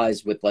couple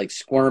flies with like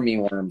squirmy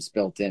worms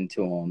built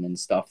into them and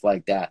stuff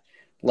like that.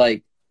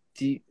 Like,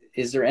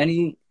 is there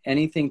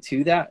anything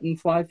to that in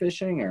fly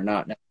fishing, or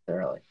not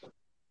necessarily?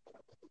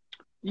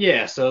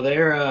 Yeah, so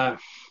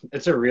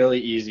it's a really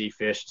easy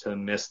fish to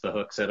miss the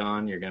hook set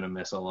on. You're going to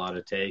miss a lot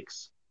of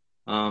takes.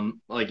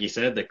 Like you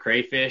said, the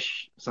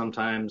crayfish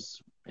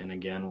sometimes, and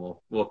again,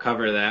 we'll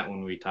cover that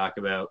when we talk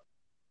about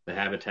the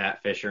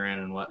habitat fish are in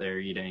and what they're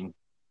eating.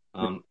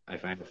 I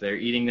find if they're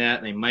eating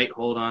that, they might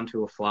hold on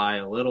to a fly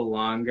a little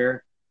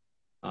longer,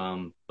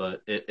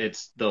 but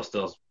they'll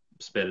still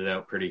spit it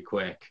out pretty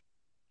quick.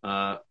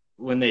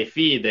 When they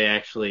feed,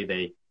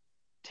 they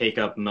take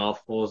up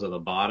mouthfuls of the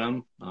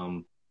bottom,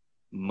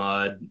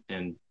 mud,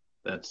 and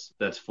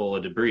that's full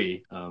of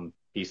debris,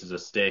 pieces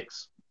of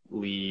sticks,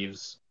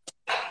 leaves,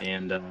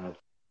 and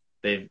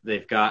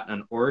they've got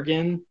an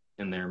organ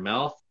in their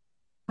mouth,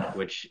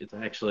 which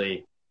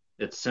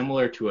it's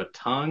similar to a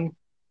tongue,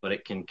 but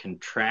it can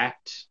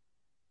contract.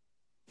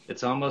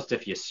 It's almost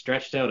if you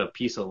stretched out a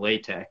piece of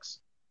latex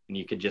and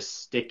you could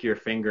just stick your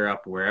finger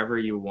up wherever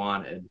you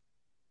wanted,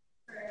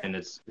 and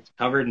it's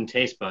covered in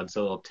taste buds,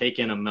 so they'll take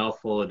in a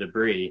mouthful of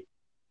debris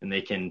and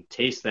they can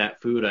taste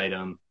that food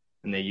item,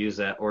 and they use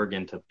that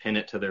organ to pin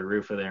it to the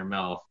roof of their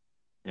mouth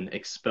and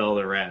expel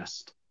the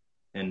rest.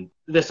 And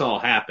this all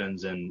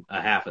happens in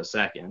a half a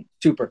second.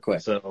 Super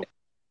quick.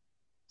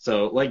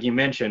 So like you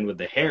mentioned with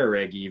the hair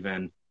rig,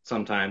 even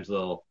sometimes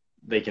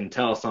they can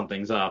tell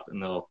something's up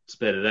and they'll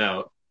spit it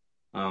out.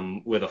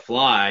 With a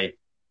fly,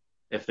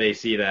 if they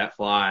see that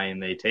fly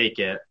and they take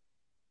it,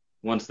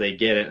 once they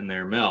get it in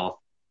their mouth,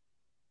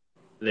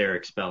 they're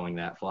expelling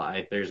that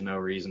fly. There's no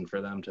reason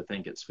for them to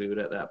think it's food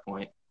at that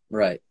point.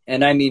 Right.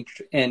 And I mean,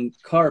 and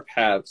carp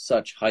have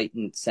such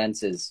heightened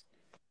senses,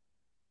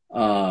 you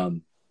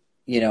know,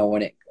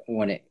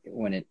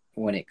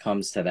 when it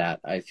comes to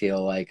that. I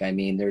feel like, I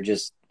mean, their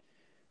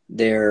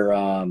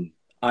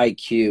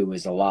IQ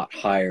is a lot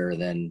higher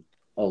than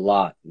a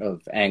lot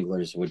of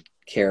anglers would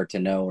care to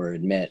know or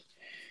admit.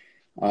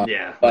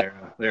 Yeah, But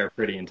they're a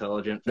pretty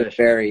intelligent they're fish.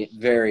 very,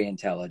 very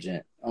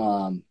intelligent.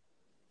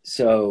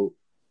 So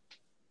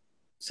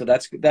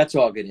that's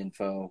all good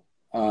info.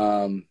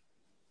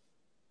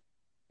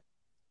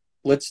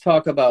 Let's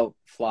talk about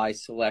fly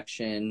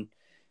selection,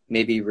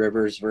 maybe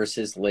rivers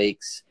versus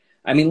lakes.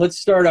 I mean, let's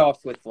start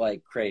off with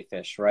like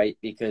crayfish, right?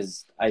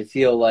 Because I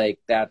feel like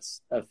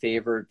that's a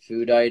favored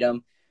food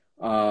item.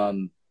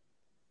 Um,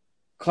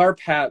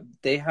 Carp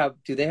do they have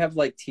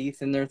like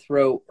teeth in their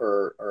throat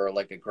or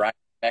like a grind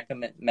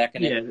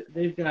mechanism?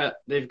 Yeah,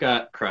 they've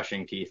got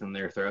crushing teeth in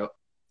their throat.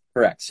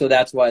 Correct. So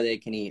that's why they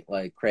can eat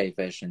like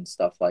crayfish and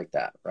stuff like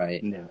that,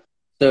 right? Yeah.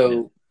 Yeah.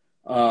 So,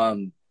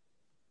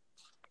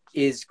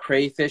 is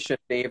crayfish a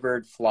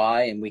favored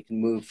fly? And we can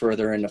move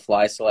further into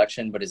fly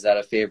selection, but is that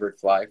a favored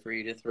fly for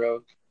you to throw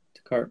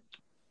to carp?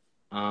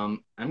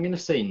 I'm gonna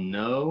say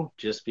no,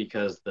 just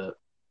because the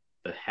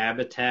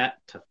habitat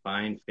to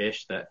find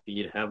fish that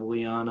feed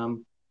heavily on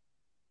them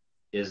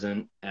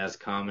isn't as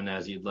common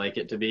as you'd like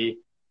it to be.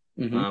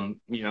 Mm-hmm.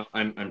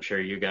 I'm sure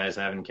you guys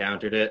have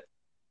encountered it.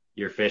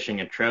 You're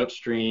fishing a trout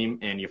stream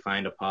and you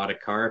find a pot of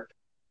carp.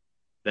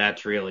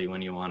 That's really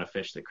when you want to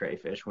fish the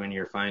crayfish, when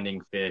you're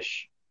finding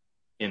fish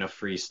in a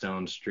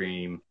freestone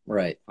stream,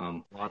 Right.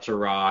 lots of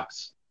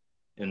rocks.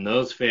 And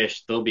those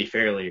fish, they'll be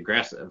fairly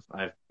aggressive.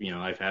 I've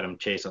had them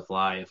chase a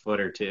fly a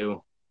foot or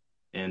two,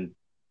 and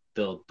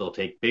they'll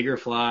take bigger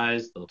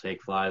flies. They'll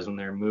take flies when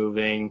they're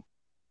moving,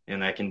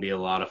 and that can be a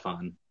lot of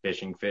fun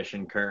fishing fish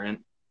in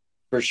current.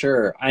 For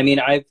sure. I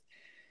mean,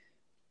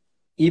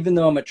 even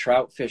though I'm a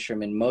trout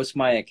fisherman, most of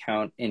my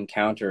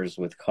encounters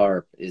with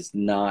carp is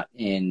not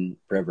in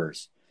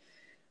rivers.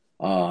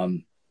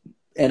 And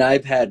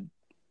I've had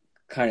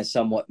kind of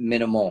somewhat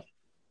minimal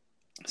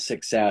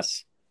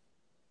success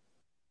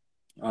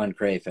on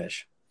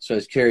crayfish. So I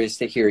was curious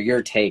to hear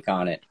your take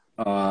on it.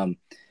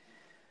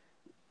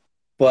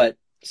 But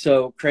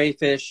so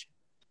crayfish,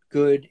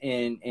 good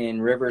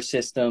in river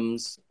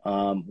systems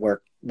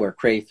where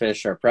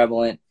crayfish are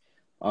prevalent.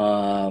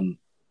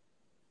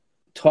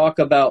 Talk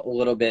about a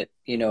little bit,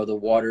 the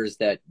waters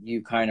that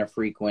you kind of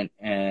frequent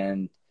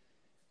and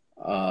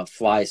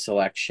fly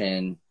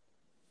selection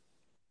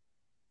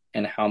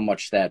and how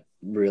much that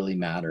really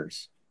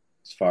matters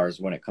as far as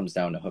when it comes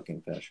down to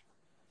hooking fish.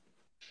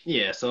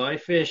 Yeah, so I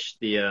fish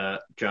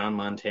the John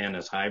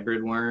Montana's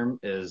hybrid worm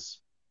is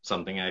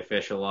something I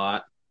fish a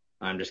lot.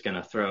 I'm just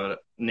gonna throw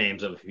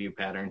names of a few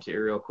patterns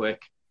here real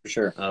quick. For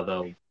sure.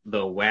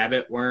 The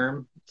wabbit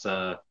worm, it's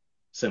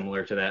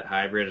similar to that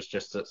hybrid. It's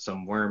just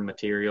some worm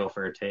material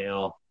for a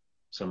tail,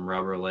 some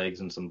rubber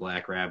legs, and some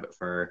black rabbit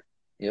fur.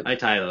 Yep. I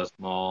tie those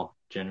small,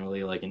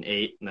 generally like an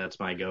 8, and that's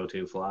my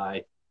go-to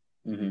fly.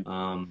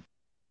 Mm-hmm.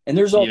 And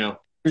there's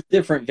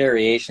different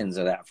variations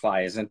of that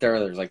fly, isn't there?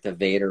 There's like the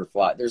Vader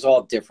fly. There's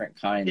all different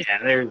kinds.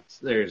 Yeah,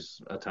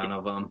 there's a ton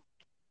of them.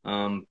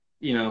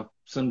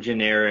 Some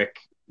generic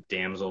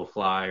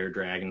damselfly or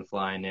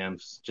dragonfly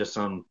nymphs, just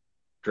some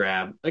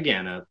drab,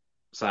 again, a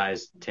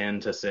size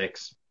 10 to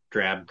 6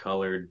 drab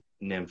colored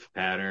nymph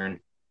pattern.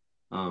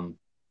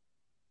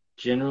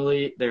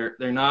 Generally, they're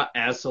not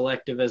as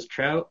selective as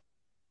trout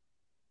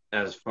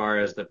as far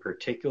as the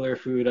particular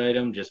food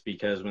item, just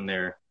because when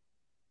they're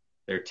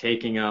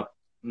taking up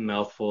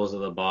mouthfuls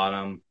of the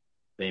bottom,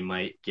 they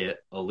might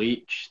get a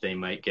leech, they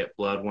might get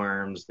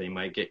bloodworms, they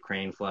might get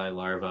cranefly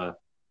larvae,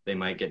 they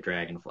might get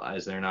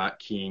dragonflies. They're not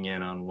keying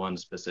in on one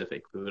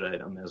specific food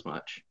item as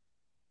much.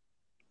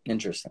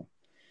 Interesting.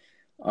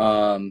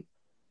 Are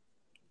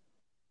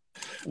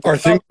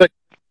things like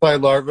fly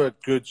larvae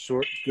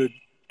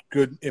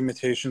good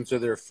imitations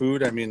of their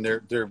food? I mean,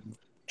 they're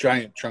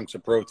giant chunks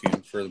of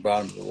protein for the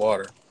bottom of the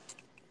water.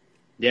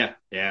 Yeah,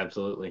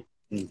 absolutely.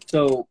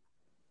 So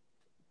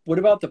what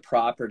about the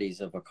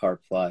properties of a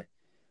carp fly?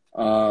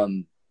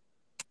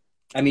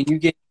 I mean, you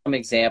gave some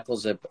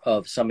examples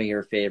of some of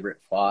your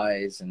favorite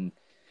flies,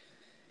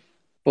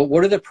 but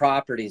what are the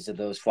properties of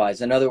those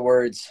flies? In other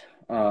words,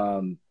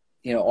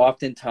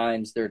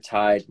 oftentimes they're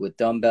tied with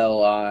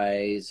dumbbell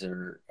eyes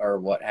or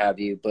what have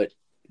you, but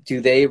do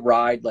they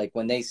ride, like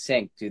when they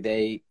sink, do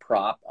they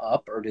prop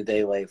up or do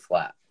they lay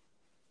flat?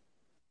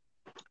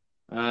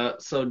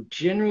 So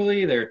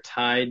generally they're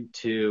tied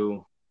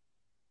to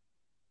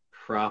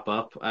prop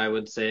up, I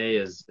would say,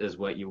 is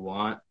what you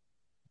want.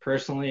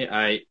 Personally,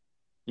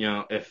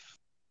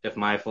 if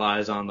my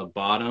fly's on the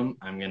bottom,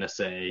 I'm gonna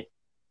say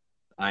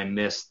I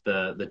missed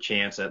the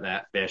chance at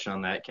that fish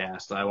on that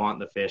cast. I want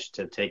the fish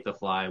to take the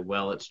fly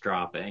while it's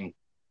dropping.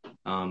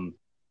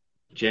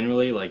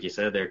 Generally, like you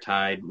said, they're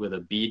tied with a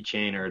bead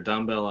chain or a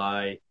dumbbell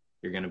eye.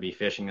 You're going to be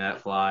fishing that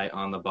fly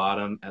on the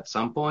bottom at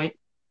some point,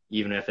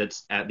 even if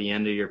it's at the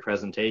end of your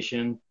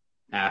presentation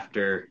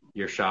after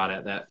your shot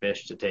at that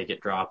fish to take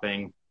it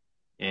dropping.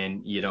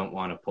 and you don't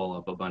want to pull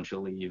up a bunch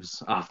of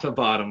leaves off the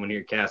bottom when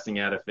you're casting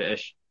at a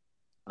fish.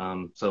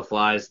 So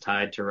flies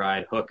tied to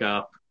ride hook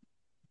up.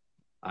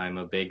 I'm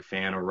a big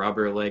fan of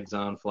rubber legs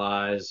on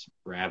flies,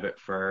 rabbit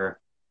fur,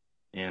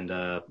 and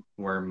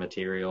worm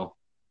material.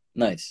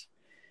 Nice.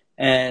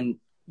 And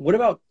what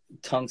about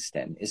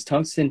tungsten? Is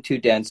tungsten too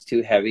dense,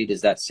 too heavy?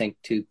 Does that sink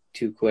too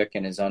quick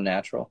and is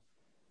unnatural?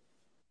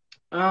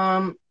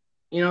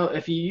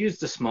 If you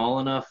used a small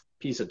enough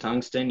piece of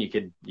tungsten, you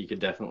could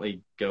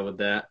definitely go with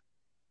that.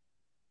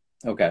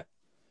 Okay.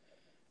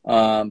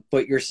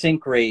 But your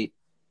sink rate,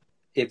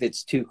 if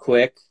it's too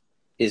quick,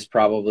 is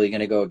probably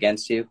going to go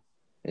against you,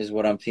 is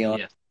what I'm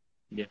feeling.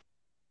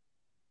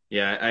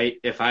 Yeah.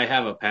 If I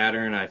have a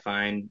pattern I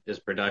find is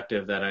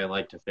productive that I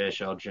like to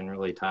fish, I'll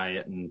generally tie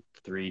it in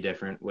 3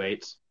 different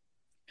weights.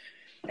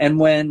 And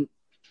when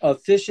a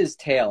fish is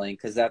tailing,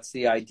 because that's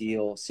the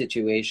ideal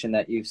situation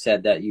that you've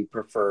said that you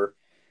prefer,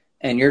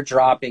 and you're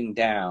dropping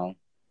down,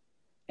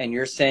 and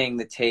you're saying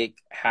the take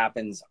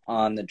happens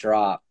on the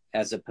drop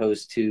as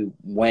opposed to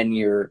when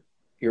your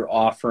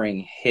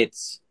offering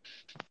hits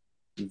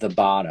the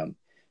bottom.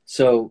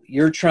 So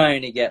you're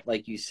trying to get,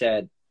 like you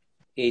said,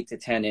 8 to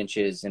 10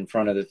 inches in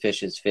front of the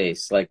fish's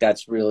face. Like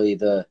that's really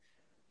the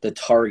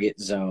target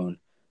zone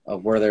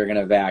of where they're going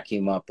to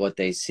vacuum up what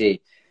they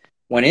see.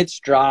 When it's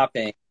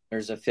dropping,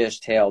 there's a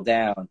fish tail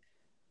down.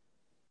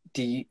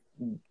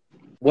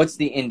 What's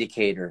the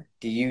indicator?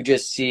 Do you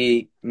just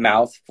see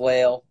mouth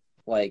flail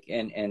like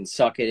and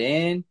suck it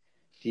in?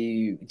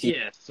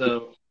 Yeah.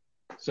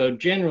 So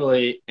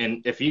generally,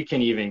 and if you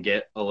can even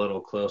get a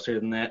little closer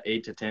than that,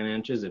 8 to 10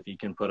 inches, if you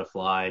can put a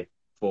fly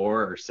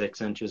 4 or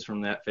 6 inches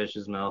from that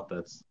fish's mouth,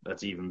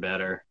 that's even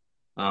better.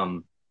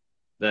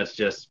 That's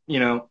just,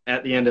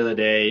 at the end of the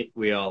day,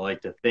 we all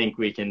like to think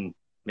we can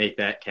make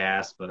that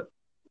cast, but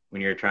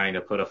when you're trying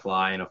to put a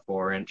fly in a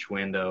 4-inch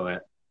window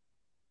at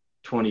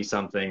 20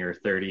 something or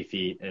 30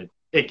 feet,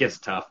 it gets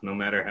tough no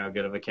matter how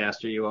good of a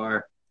caster you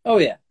are. Oh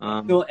yeah.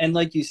 And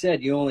like you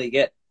said, you only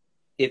get,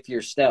 if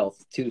you're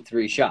stealth,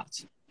 2-3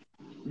 shots.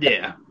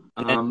 Yeah.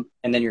 And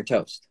then you're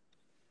toast.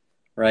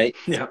 Right?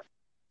 Yeah.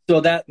 So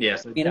that,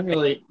 yes,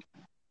 really,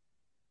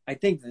 I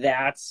think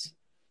that's,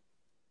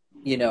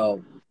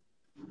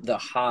 the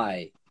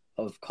high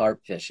of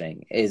carp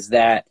fishing is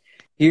that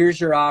here's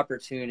your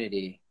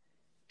opportunity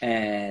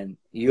and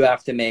you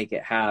have to make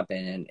it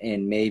happen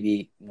in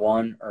maybe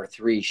 1 or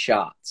 3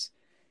 shots.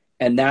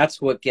 And that's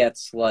what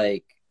gets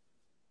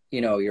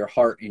your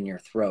heart in your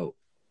throat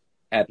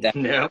at that.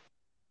 Yeah.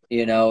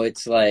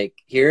 It's like,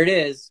 here it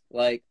is.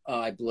 Like, oh,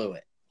 I blew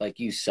it. Like,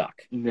 you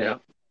suck. Yeah.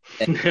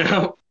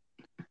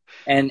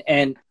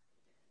 And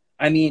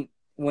I mean,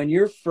 when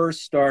you're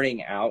first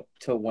starting out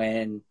to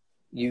when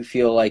you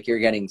feel like you're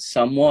getting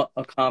somewhat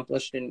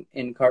accomplished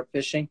in carp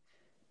fishing,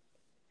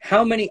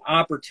 how many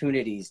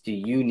opportunities do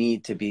you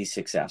need to be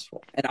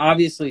successful? And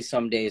obviously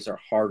some days are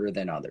harder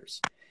than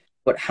others,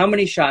 but how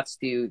many shots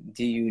do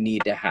you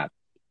need to have?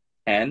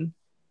 10?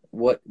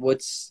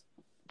 What's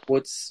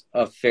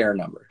a fair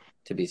number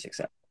to be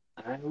successful?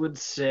 I would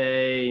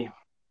say,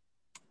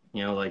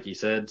 like you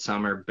said,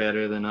 some are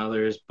better than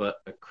others, but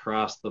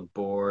across the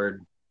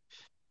board,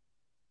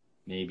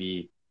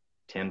 maybe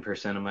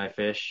 10% of my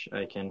fish,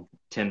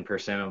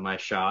 10% of my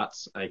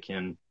shots, I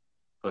can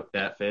hook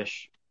that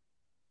fish.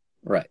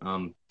 Right.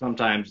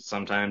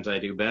 Sometimes I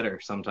do better.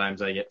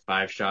 Sometimes I get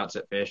 5 shots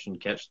at fish and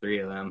catch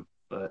 3 of them.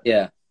 But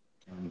yeah.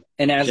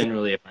 And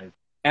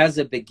as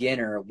a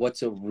beginner,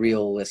 what's a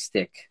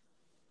realistic,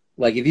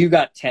 like if you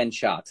got 10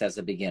 shots as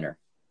a beginner,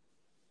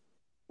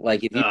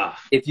 like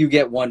if you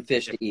get 1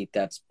 fish to eat,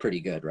 that's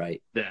pretty good,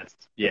 right?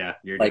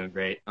 You're doing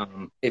great.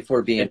 If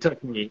we're being,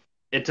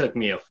 it took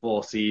me a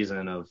full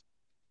season of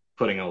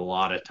putting a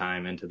lot of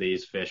time into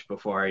these fish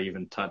before I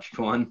even touched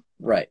one.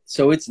 Right.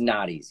 So it's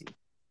not easy.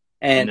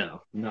 And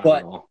no, not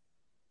at all.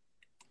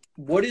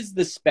 What is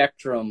the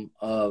spectrum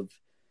of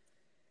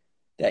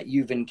that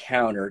you've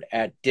encountered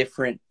at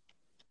different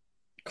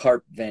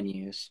carp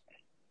venues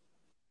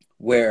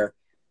where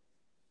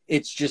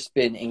it's just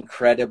been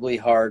incredibly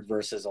hard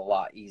versus a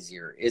lot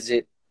easier?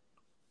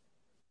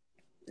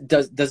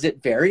 Does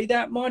it vary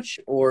that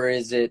much, or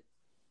is it,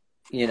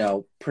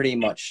 pretty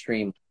much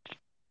streamed?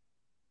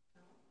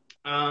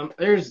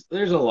 There's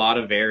a lot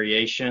of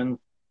variation.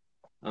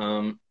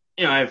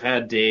 I've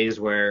had days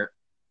where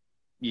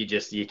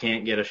you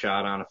can't get a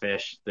shot on a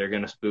fish. They're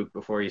going to spook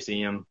before you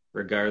see them,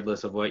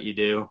 regardless of what you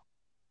do.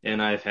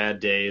 And I've had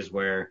days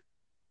where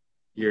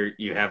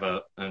you have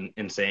an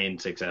insane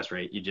success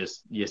rate.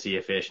 You see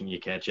a fish and you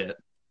catch it,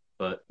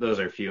 but those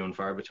are few and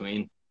far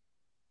between.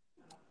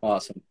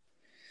 Awesome.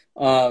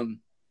 So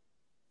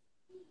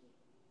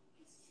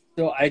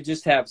I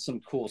just have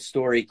some cool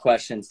story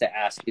questions to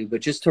ask you,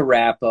 but just to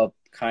wrap up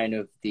kind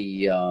of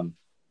the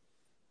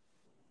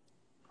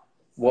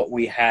what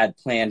we had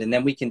planned, and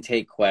then we can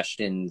take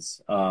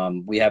questions.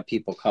 We have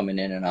people coming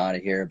in and out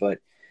of here, but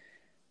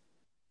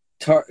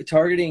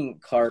targeting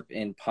carp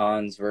in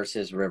ponds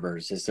versus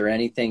rivers, is there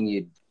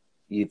anything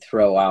you'd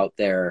throw out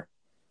there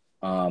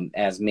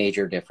as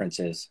major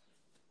differences?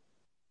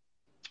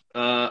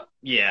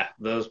 yeah,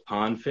 those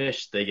pond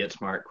fish, they get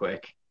smart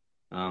quick.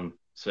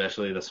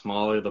 Especially the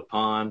smaller the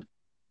pond,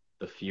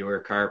 the fewer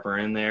carp are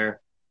in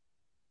there.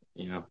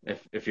 You know,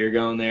 if you're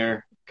going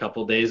there a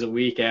couple days a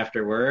week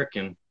after work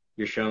and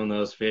you're showing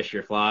those fish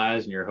your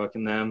flies and you're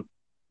hooking them,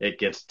 it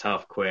gets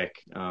tough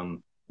quick.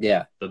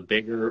 Yeah.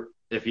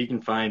 If you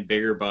can find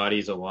bigger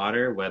bodies of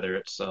water, whether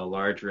it's a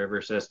large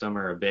river system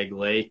or a big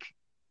lake,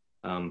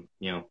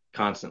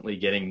 constantly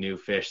getting new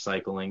fish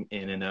cycling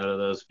in and out of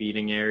those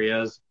feeding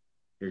areas,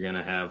 you're going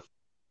to have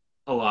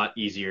a lot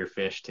easier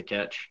fish to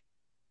catch.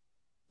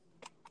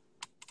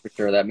 For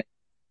sure. That makes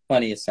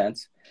plenty of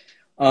sense.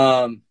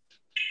 You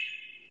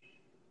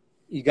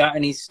got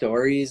any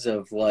stories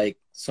of like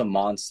some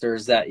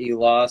monsters that you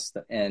lost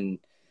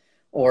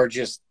or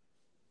just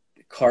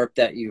carp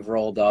that you've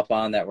rolled up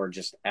on that were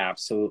just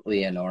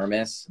absolutely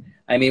enormous?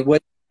 I mean,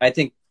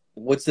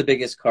 what's the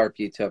biggest carp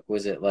you took?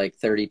 Was it like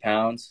 30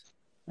 pounds?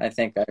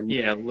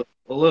 Yeah,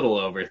 a little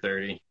over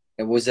 30.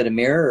 Was it a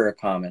mirror or a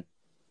common?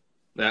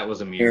 That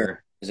was a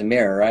mirror. It was a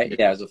mirror, right?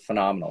 Yeah, it was a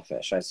phenomenal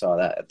fish. I saw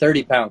that. A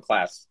 30-pound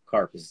class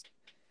carp is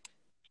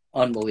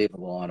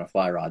unbelievable on a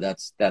fly rod.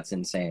 That's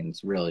insane.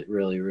 It's really,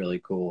 really, really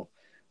cool.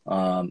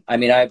 I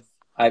mean,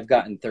 I've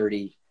gotten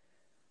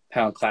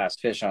 30-pound class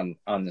fish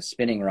on the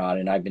spinning rod,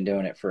 and I've been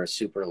doing it for a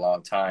super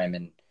long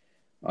time,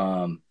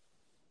 and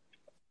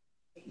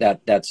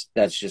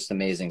that's just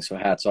amazing. So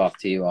hats off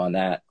to you on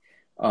that.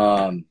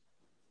 And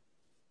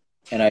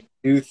I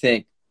do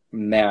think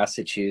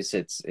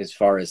Massachusetts, as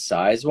far as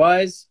size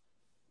wise,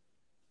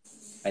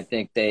 I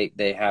think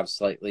they have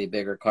slightly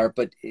bigger carp,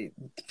 but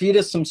feed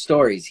us some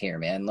stories here,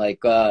 man. Like,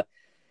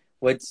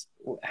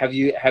 have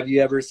you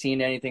ever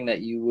seen anything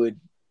that you would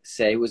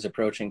say was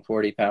approaching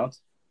 40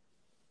 pounds?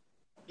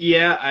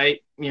 Yeah,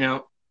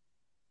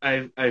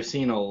 I've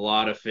seen a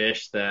lot of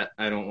fish that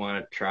I don't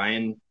want to try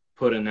and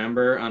put a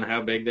number on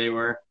how big they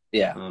were.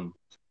 Yeah.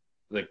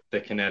 The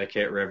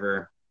Connecticut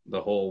River,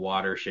 the whole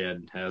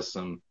watershed has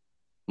some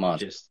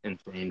just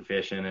insane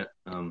fish in it.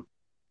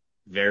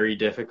 Very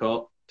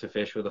difficult to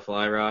fish with a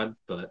fly rod,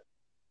 but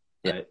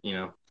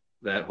yeah.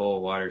 That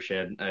whole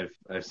watershed,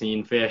 I've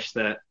seen fish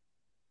that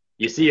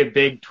you see a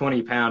big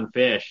 20-pound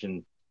fish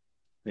and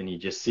then you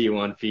just see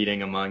one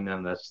feeding among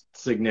them that's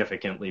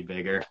significantly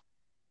bigger.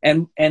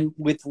 And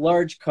with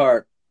large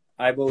carp,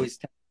 I've always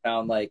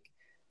found like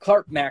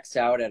carp max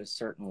out at a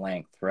certain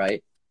length,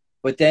 right?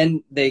 But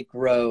then they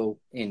grow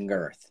in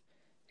girth.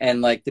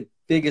 And like the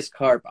biggest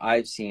carp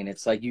I've seen,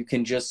 it's like you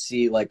can just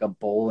see like a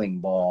bowling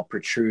ball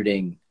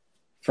protruding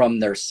from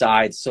their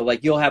sides. So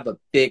like you'll have a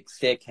big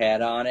thick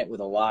head on it with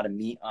a lot of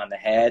meat on the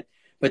head,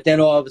 but then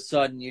all of a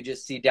sudden you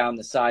just see down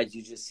the sides,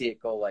 you just see it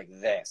go like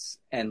this,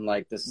 and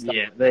like this.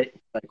 Yeah,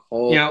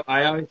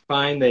 I always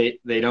find they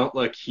don't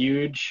look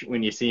huge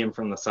when you see them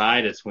from the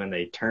side. It's when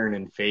they turn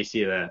and face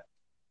you that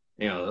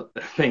the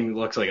thing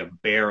looks like a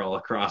barrel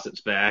across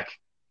its back.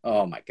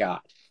 Oh my god,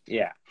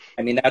 yeah.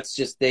 I mean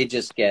they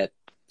just get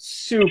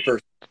super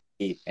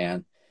deep,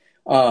 man.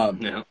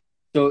 Yeah.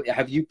 So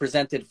have you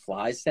presented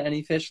flies to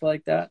any fish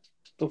like that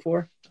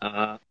before?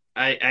 I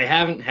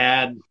haven't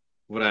had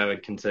what I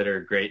would consider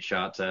great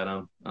shots at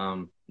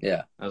them.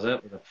 Yeah. I was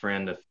out with a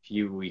friend a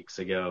few weeks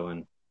ago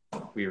and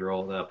we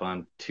rolled up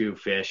on two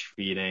fish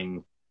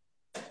feeding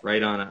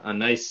right on a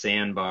nice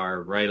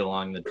sandbar right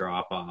along the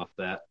drop off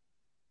that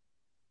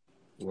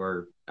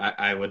were,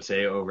 I would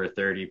say, over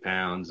 30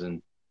 pounds.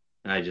 And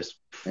I just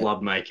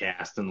flubbed my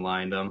cast and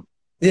lined them.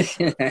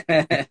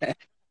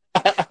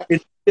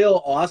 It's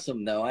still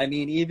awesome though. I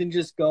mean, even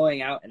just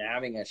going out and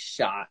having a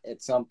shot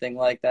at something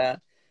like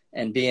that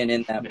and being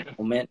in that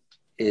moment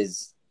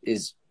is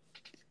it's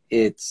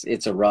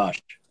a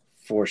rush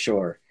for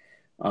sure.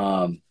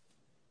 But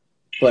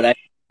I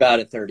got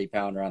a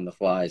 30-pounder on the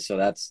fly, so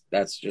that's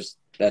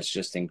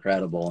just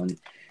incredible. And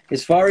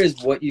as far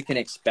as what you can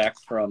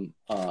expect from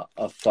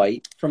a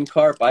fight from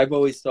carp, I've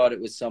always thought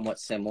it was somewhat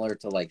similar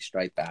to like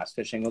striped bass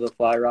fishing with a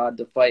fly rod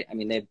to fight. I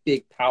mean, they have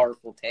big,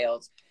 powerful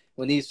tails.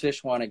 When these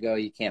fish want to go,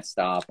 you can't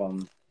stop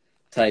them,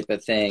 type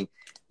of thing.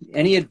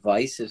 Any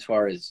advice as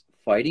far as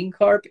fighting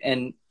carp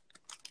and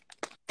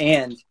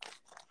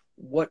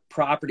what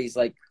properties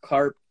like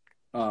carp?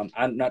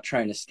 I'm not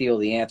trying to steal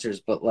the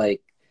answers, but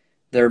like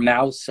their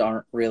mouths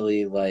aren't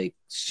really like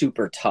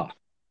super tough.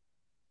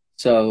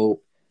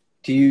 So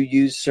do you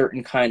use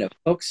certain kind of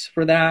hooks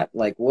for that?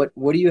 Like what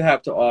do you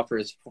have to offer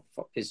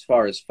as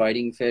far as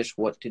fighting fish,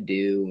 what to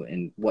do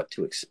and what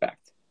to expect?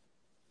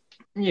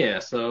 Yeah,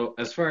 so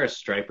as far as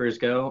stripers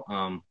go,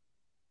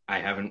 I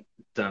haven't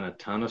done a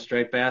ton of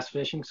striped bass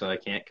fishing, so I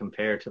can't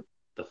compare to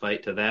the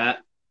fight to that.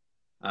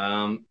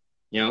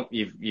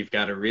 You've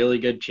got a really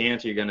good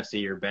chance you're going to see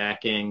your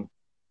backing.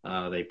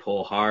 They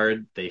pull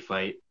hard. They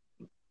fight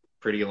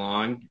pretty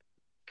long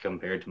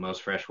compared to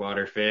most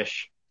freshwater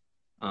fish.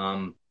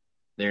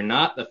 They're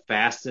not the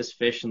fastest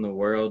fish in the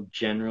world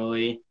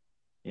generally.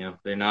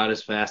 They're not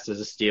as fast as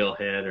a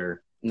steelhead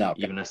or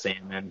even a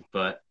salmon,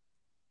 but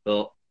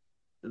they'll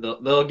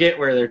get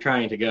where they're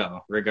trying to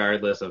go,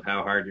 regardless of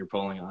how hard you're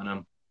pulling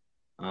on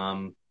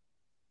them.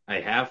 I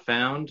have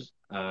found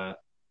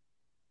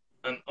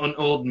an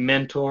old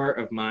mentor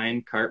of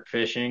mine, carp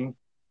fishing,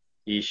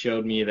 he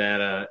showed me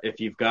that if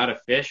you've got a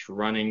fish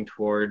running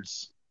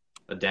towards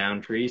a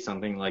down tree,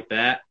 something like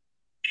that,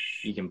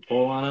 you can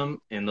pull on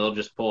them and they'll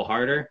just pull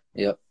harder.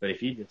 Yep. But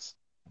if you just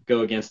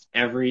go against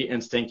every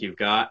instinct you've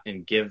got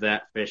and give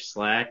that fish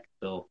slack,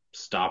 they'll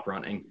stop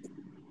running.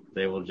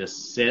 They will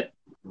just sit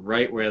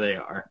right where they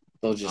are.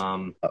 They'll just,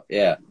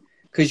 yeah.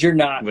 Because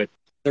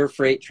they're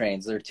freight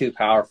trains. They're too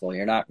powerful.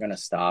 You're not going to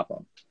stop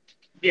them.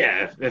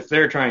 Yeah, if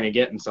they're trying to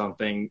get in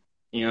something,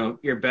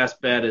 your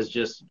best bet is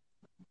just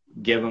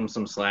give them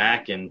some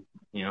slack and,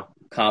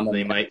 calm them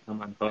they down. might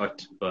come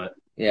unhooked, but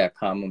yeah,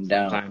 calm them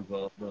down.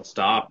 sometimes they'll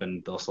stop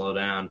and they'll slow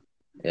down.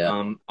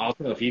 Yeah.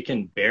 Also, if you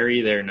can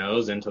bury their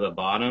nose into the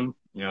bottom,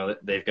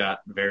 they've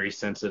got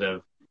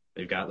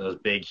they've got those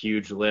big,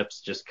 huge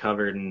lips just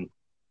covered in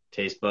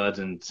taste buds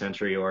and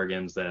sensory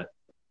organs that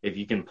if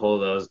you can pull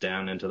those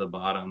down into the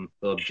bottom,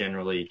 they'll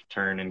generally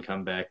turn and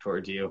come back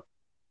towards you.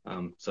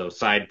 So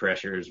side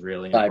pressure is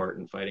really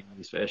important fighting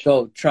these fish.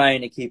 So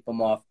trying to keep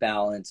them off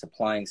balance,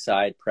 applying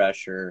side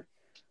pressure.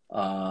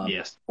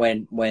 Yes.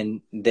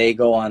 When they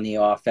go on the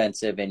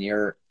offensive and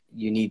you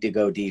need to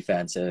go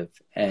defensive,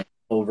 and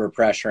over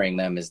pressuring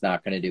them is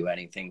not going to do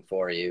anything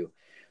for you.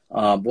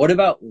 What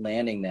about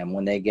landing them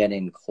when they get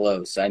in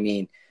close? I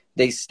mean,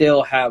 they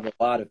still have a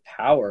lot of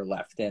power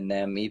left in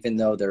them, even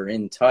though they're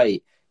in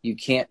tight. You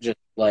can't just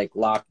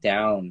lock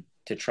down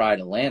to try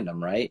to land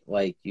them, right?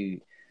 Like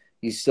you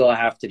still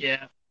have to.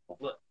 Yeah.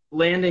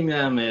 Landing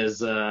them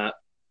is,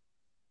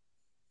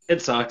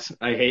 it sucks.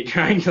 I hate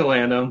trying to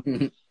land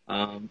them.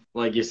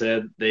 Like you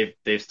said,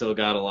 they've still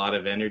got a lot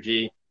of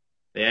energy.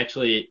 They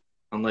actually,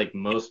 unlike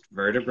most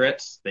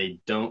vertebrates, they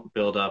don't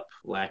build up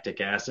lactic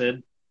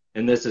acid.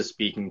 And this is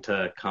speaking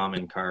to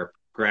common carp.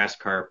 Grass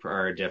carp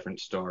are a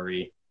different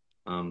story.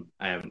 I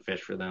haven't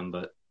fished for them,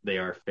 but they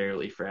are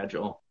fairly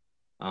fragile.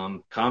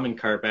 Common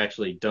carp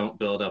actually don't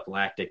build up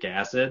lactic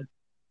acid,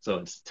 so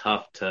it's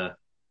tough to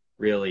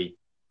really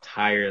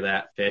tire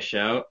that fish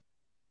out.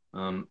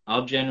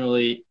 I'll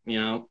generally,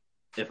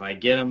 if I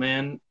get them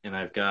in and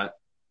I've got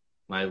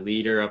my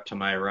leader up to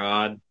my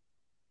rod,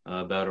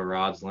 about a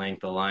rod's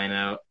length of line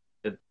out,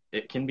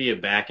 it can be a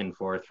back and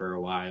forth for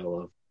a while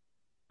of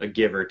a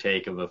give or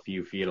take of a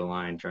few feet of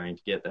line trying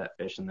to get that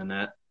fish in the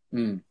net.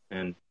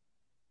 And,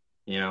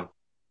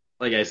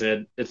 like I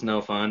said, it's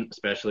no fun,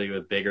 especially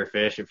with bigger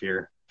fish if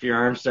your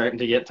arm's starting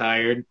to get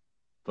tired,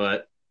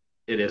 but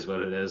it is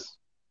what it is.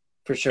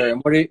 For sure.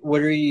 And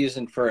what are you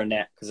using for a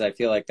net? Because I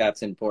feel like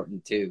that's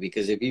important too.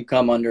 Because if you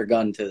come under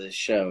gun to this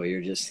show,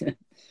 you're just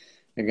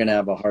you're gonna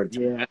have a hard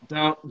time.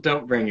 Yeah,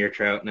 don't bring your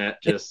trout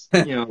net. Just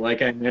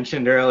like I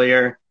mentioned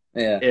earlier.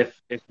 Yeah.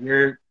 If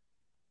you're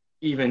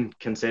even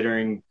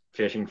considering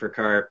fishing for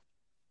carp,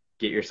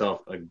 get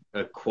yourself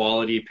a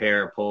quality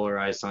pair of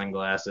polarized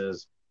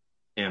sunglasses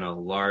and a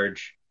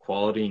large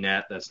quality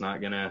net that's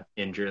not gonna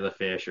injure the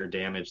fish or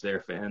damage their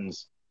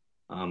fins.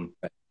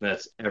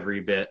 That's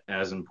every bit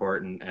as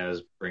important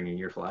as bringing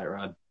your fly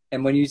rod.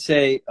 And when you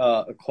say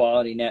a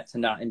quality net to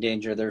not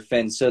endanger their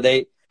fins, so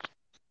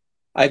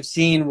I've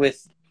seen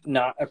with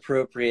not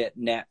appropriate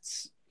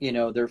nets,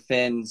 their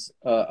fins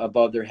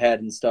above their head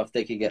and stuff,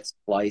 they could get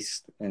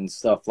spliced and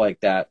stuff like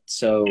that.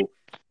 So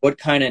what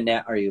kind of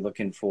net are you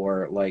looking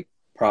for, like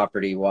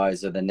property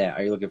wise of the net?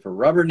 Are you looking for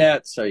rubber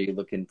nets? Are you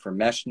looking for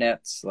mesh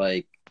nets?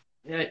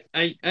 Yeah,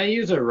 I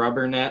use a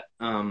rubber net.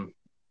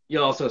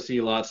 You'll also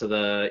see lots of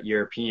the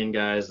European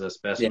guys, the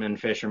specimen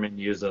fishermen,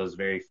 use those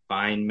very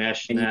fine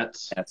mesh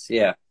nets.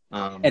 Yeah.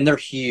 And they're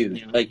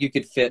huge. You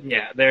could fit.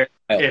 Yeah, they're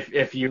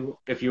if you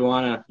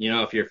want to,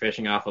 if you're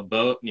fishing off a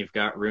boat and you've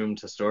got room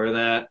to store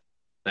that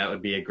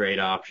would be a great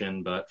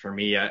option. But for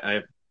me,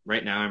 I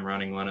right now I'm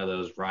running one of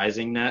those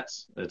rising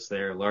nets. It's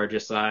their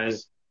largest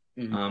size.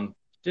 Mm-hmm.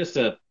 Just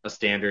a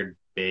standard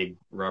big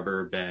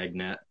rubber bag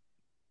net.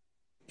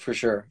 For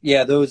sure.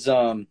 Yeah, those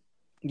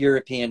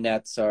European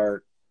nets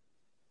are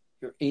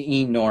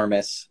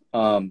enormous.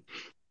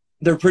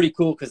 They're pretty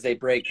cool because they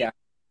break down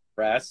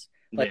press.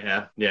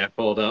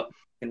 Fold up.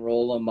 You can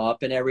roll them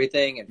up and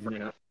everything.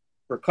 And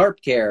for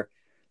carp care,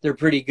 they're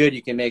pretty good.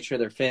 You can make sure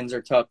their fins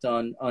are tucked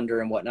on under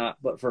and whatnot.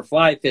 But for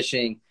fly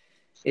fishing,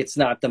 it's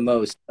not the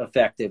most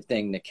effective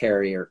thing to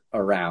carry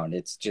around.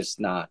 It's just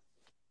not.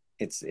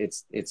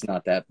 It's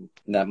not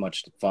that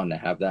much fun to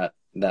have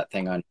that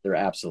thing on. They're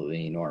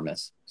absolutely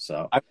enormous.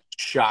 So I'm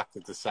shocked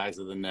at the size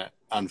of the net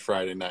on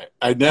Friday night.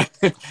 I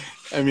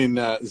mean,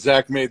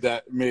 Zach made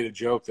a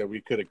joke that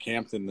we could have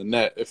camped in the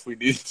net if we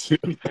needed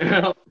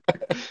to.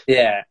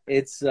 Yeah,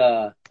 it's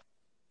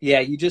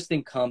you just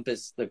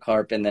encompass the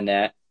carp in the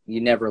net.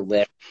 You never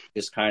lift,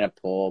 just kind of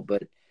pull.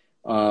 But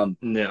when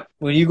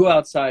you go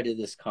outside of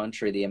this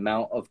country, the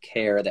amount of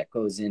care that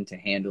goes into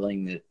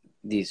handling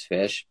these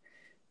fish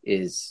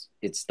is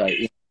it's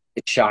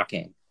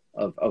shocking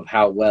of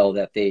how well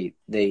that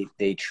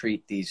they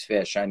treat these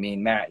fish. I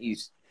mean,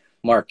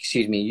 Mark,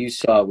 you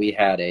saw we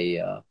had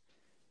a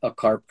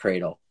carp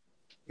cradle.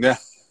 Yeah.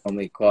 When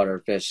we caught our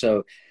fish.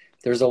 So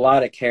there's a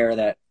lot of care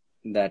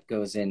that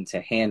goes into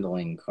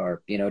handling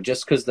carp.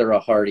 Just because they're a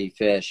hardy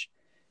fish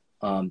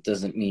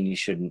doesn't mean you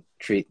shouldn't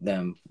treat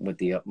them with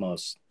the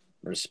utmost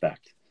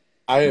respect.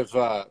 I have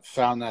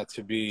found that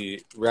to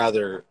be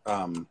rather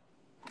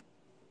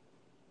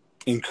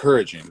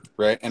encouraging,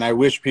 right? And I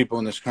wish people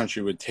in this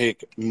country would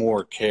take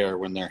more care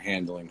when they're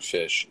handling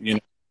fish.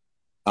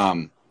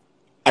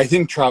 I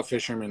think trout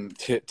fishermen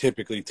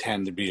typically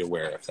tend to be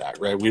aware of that,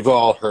 right? We've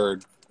all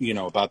heard,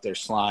 about their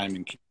slime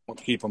and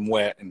keep them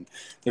wet, and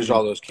there's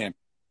all those campaigns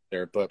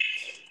there. But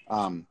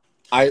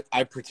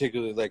I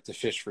particularly like to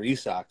fish for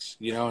esox,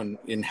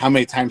 and how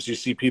many times do you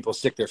see people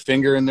stick their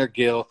finger in their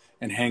gill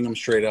and hang them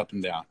straight up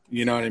and down?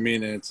 You know what I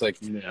mean? And it's like,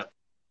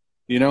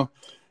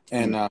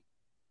 and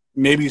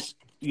maybe,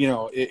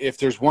 if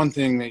there's one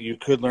thing that you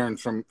could learn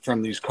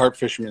from these carp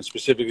fishermen,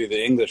 specifically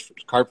the English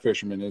carp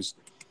fishermen, is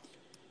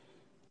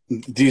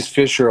these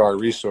fish are our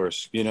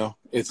resource.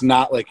 It's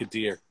not like a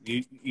deer.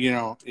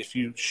 If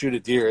you shoot a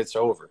deer, it's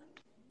over.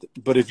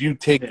 But if you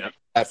take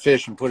that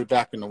fish and put it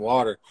back in the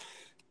water,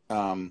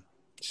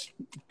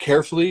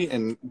 carefully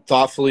and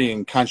thoughtfully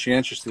and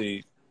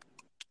conscientiously,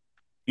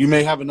 you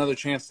may have another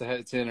chance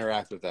to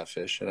interact with that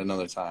fish at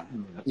another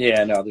time.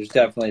 Yeah, no, there's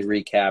definitely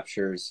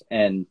recaptures.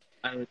 And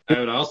I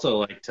would also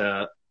like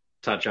to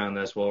touch on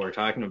this while we're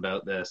talking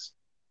about this.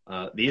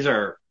 These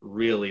are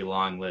really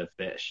long-lived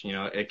fish.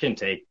 It can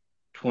take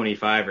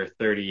 25 or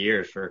 30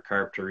 years for a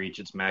carp to reach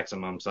its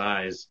maximum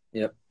size.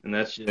 Yep. And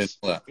that's just,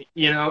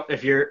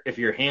 if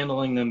you're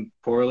handling them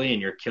poorly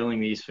and you're killing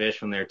these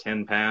fish when they're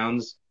 10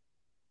 pounds,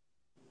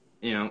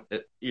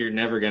 you're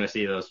never going to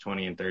see those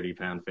 20 and 30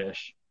 pound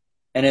fish.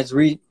 And as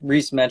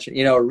Reese mentioned,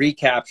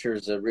 recapture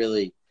is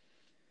it's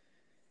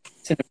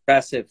an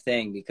impressive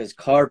thing because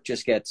carp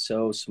just get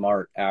so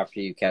smart after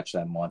you catch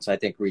them once. I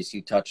think, Reese,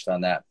 you touched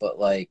on that, but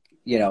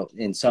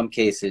in some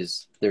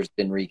cases there's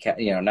been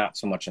not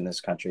so much in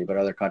this country, but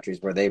other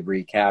countries where they've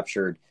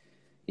recaptured,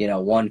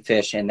 one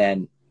fish and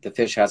then the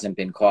fish hasn't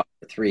been caught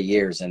for 3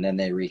 years and then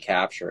they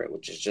recapture it,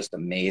 which is just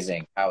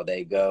amazing how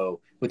they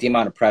go with the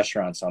amount of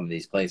pressure on some of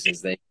these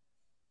places.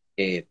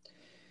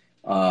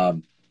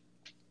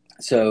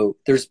 So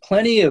there's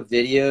plenty of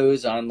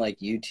videos on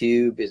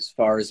YouTube as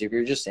far as if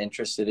you're just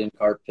interested in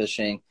carp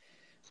fishing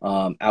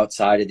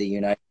outside of the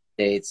United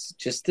States,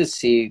 just to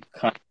see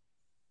kind of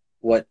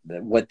what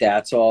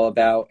that's all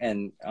about.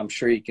 And I'm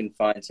sure you can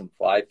find some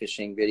fly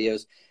fishing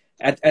videos.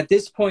 At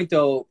this point,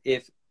 though,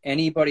 if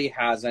anybody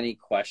has any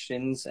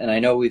questions, and I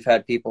know we've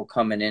had people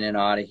coming in and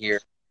out of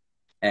here,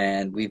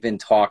 and we've been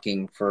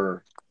talking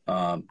for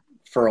a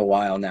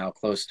while now,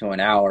 close to an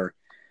hour.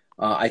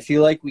 I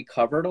feel like we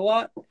covered a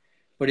lot,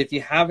 but if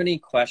you have any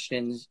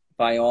questions,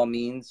 by all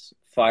means,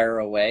 fire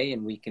away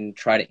and we can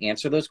try to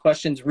answer those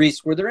questions.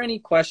 Reese, were there any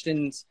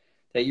questions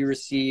that you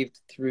received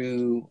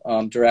through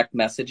direct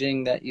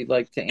messaging that you'd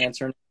like to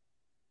answer?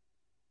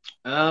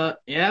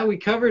 Yeah, we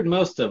covered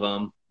most of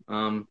them.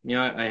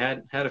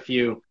 I had a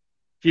few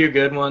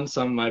good ones.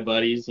 Some of my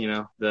buddies,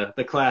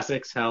 the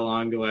classics. How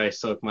long do I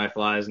soak my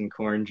flies in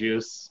corn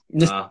juice?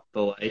 The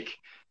like.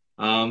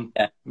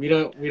 We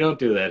don't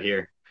do that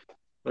here.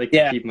 To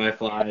keep my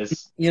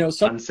flies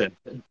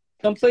unscented.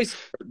 Some places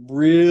are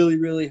really,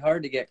 really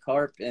hard to get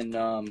carp, and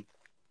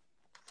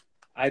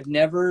I've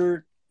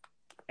never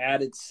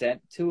added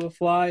scent to a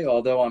fly,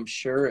 although I'm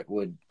sure it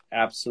would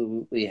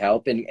absolutely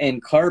help.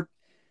 And carp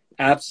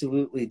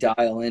absolutely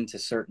dial into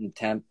certain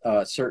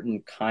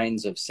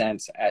kinds of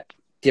scents at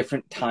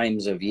different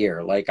times of year.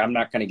 I'm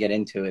not going to get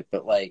into it,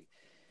 but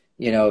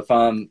if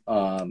I'm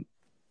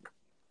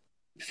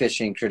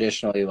fishing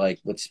traditionally,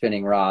 with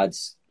spinning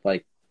rods,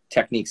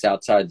 techniques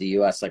outside the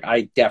US,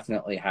 I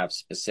definitely have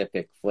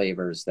specific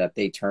flavors that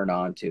they turn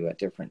on to at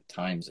different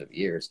times of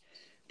years,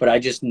 but I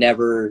just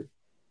never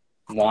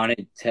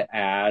wanted to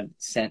add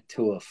scent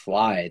to a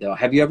fly, though.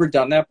 Have you ever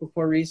done that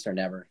before, Reese, or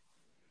never?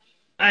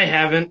 I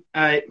haven't.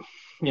 I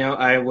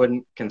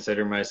wouldn't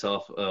consider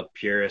myself a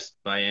purist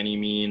by any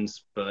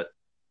means, but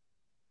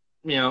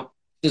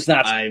just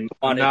not.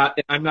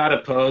 I'm not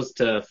opposed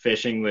to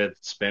fishing with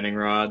spinning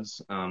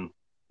rods.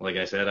 Like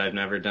I said, I've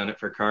never done it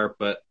for carp,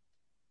 but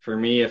for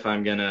me, if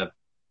I'm gonna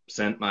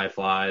scent my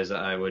flies,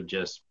 I would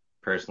just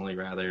personally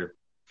rather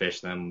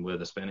fish them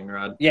with a spinning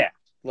rod. Yeah,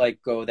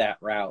 go that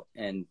route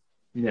and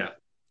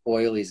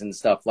oilies and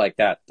stuff like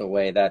that. The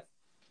way that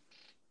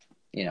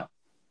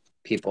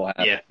people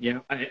have. Yeah,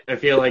 I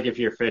feel like if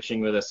you're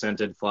fishing with a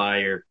scented fly,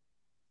 you're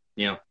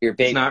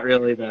it's not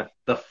really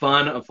the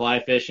fun of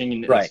fly fishing,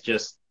 and right. It's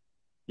just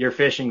you're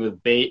fishing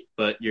with bait,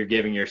 but you're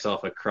giving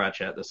yourself a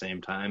crutch at the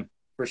same time.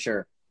 For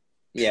sure.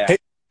 Yeah. Hey,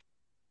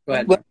 go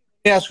ahead. Let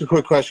me ask a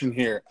quick question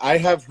here. I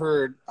have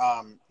heard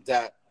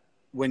that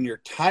when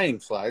you're tying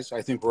flies,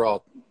 I think we're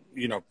all,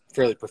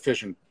 fairly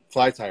proficient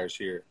fly tiers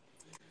here.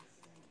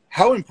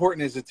 How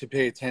important is it to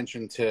pay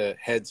attention to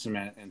head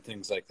cement and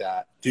things like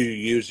that? Do you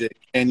use it?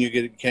 Can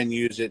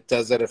you use it?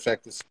 Does that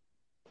affect the?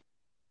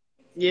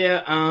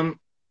 Yeah,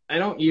 I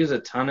don't use a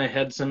ton of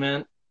head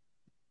cement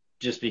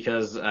just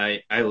because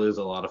I lose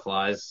a lot of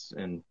flies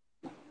and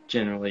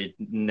generally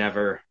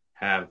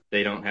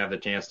they don't have the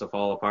chance to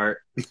fall apart.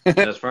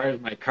 As far as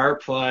my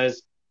carp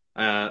flies,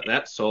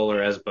 that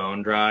Solar as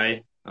bone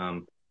dry.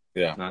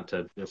 Yeah. Not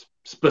to just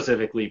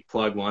specifically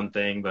plug one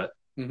thing, but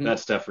Mm-hmm. that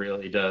stuff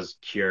really does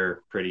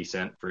cure pretty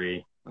scent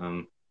free.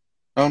 Oh,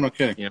 no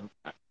kidding. You know,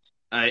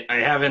 I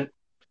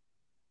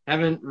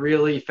haven't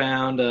really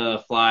found a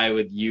fly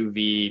with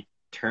UV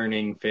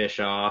turning fish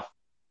off.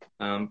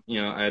 You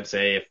know, I'd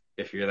say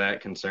if you're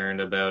that concerned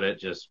about it,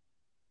 just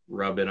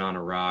rub it on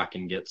a rock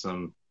and get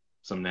some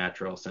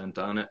natural scent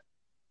on it.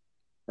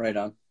 Right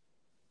on.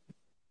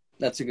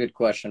 That's a good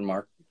question,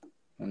 Mark.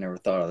 I never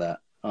thought of that.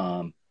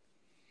 All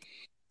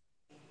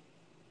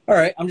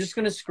right, I'm just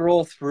going to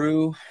scroll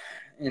through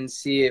and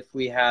see if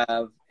we have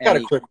Got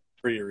any. a quick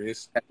for you,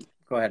 Reese.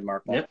 Go ahead,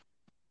 Mark. Yep.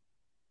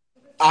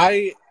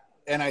 I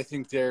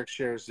think Derek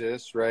shares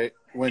this, right?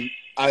 When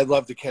I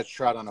love to catch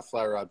trout on a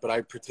fly rod, but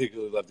I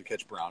particularly love to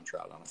catch brown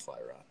trout on a fly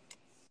rod.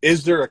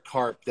 Is there a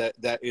carp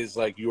that is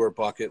like your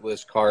bucket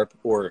list carp,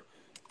 or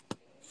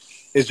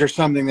is there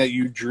something that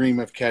you dream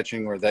of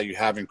catching or that you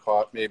haven't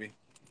caught maybe?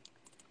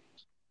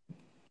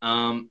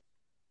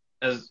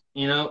 As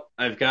you know,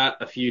 I've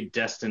got a few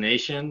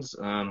destinations.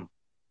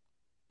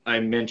 I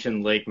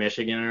mentioned Lake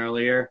Michigan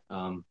earlier.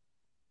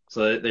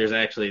 So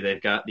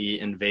they've got the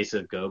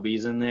invasive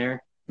gobies in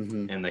there,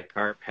 and the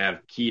carp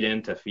have keyed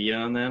in to feed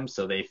on them.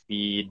 So they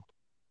feed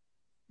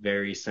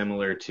very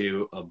similar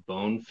to a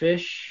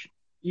bonefish,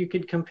 you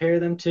could compare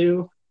them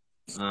to.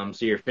 So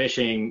you're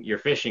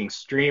fishing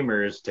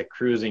streamers to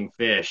cruising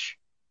fish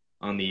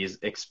on these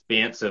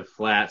expansive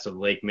flats of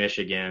Lake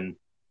Michigan,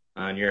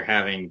 and you're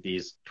having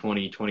these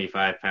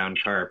 20-25 pound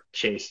carp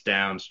chase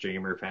down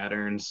streamer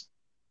patterns.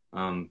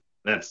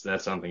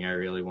 That's something I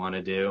really want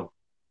to do.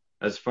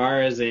 As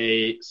far as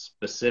a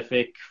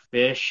specific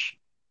fish,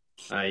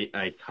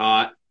 I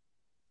caught,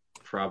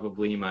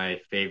 probably my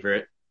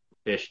favorite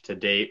fish to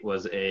date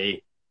was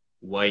a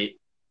white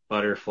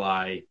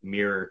butterfly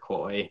mirror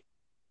koi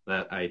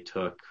that I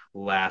took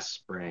last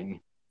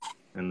spring,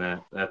 and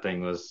that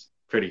thing was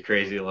pretty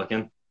crazy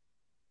looking.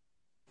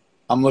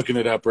 I'm looking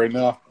it up right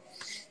now.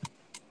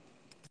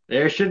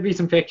 There should be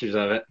some pictures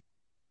of it.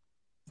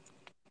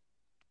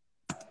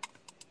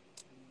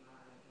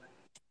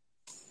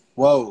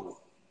 Whoa.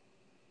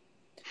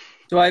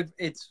 So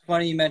it's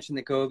funny you mentioned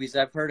the gobies.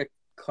 I've heard a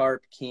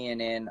carp keying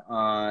in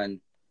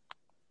on,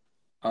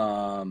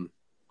 sorry,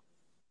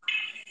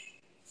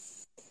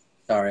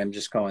 I'm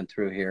just going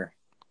through here.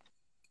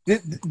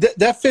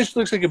 That fish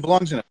looks like it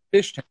belongs in a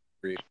fish tank.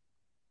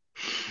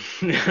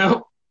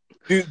 No.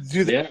 Do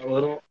they? Yeah,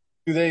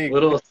 Do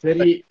little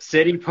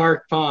city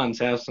park ponds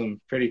have some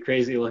pretty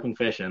crazy looking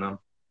fish in them.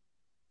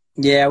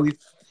 Yeah, we've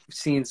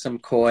seen some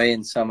koi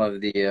in some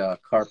of the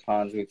carp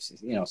ponds. We've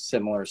seen,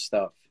 similar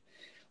stuff.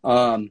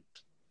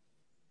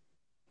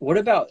 What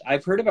about?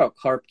 I've heard about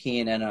carp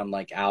keying in on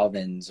like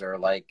Alvin's, or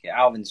like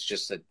Alvin's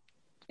just an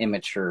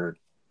immature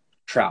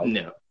trout.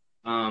 No.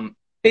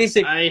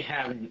 Basic. I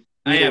haven't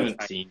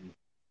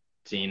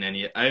seen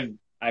any. I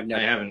never.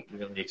 haven't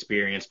really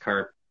experienced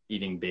carp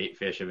eating bait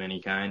fish of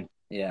any kind.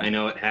 Yeah. I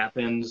know it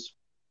happens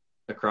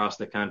across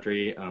the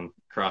country,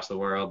 across the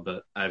world,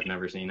 but I've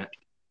never seen it.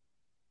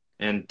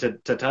 And to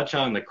touch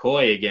on the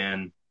koi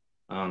again,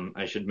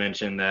 I should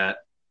mention that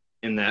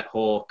in that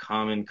whole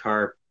common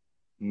carp,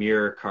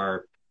 mirror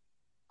carp,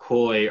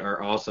 koi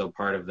are also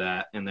part of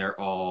that, and they're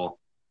all,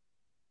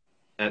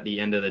 at the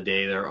end of the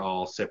day, they're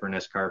all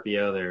Cyprinus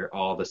carpio. They're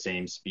all the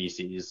same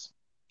species,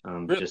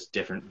 just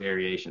different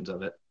variations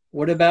of it.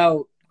 What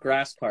about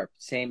grass carp?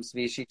 Same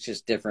species,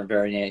 just different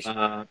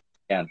variations.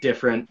 Yeah.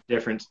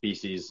 Different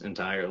species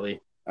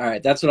entirely. All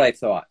right, that's what I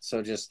thought.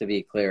 So just to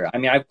be clear, I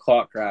mean, I've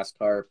caught grass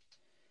carp,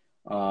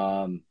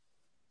 but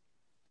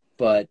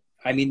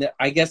I mean,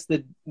 I guess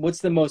what's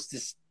the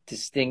most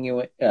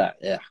distinguishing,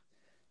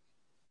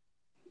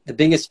 the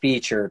biggest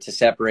feature to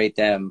separate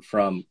them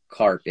from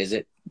carp? Is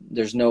it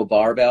there's no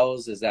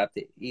barbels? Is that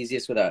the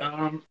easiest without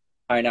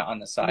kind of on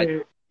the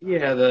side?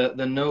 Yeah,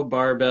 the no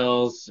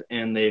barbels,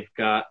 and they've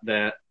got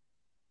the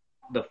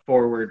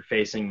forward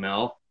facing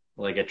mouth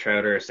like a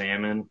trout or a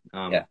salmon.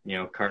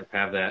 Carp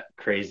have that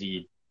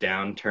crazy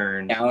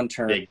downturn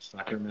big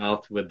sucker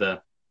mouth with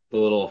the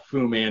little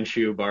Fu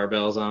Manchu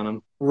barbels on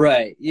them.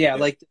 Right. Yeah,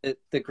 like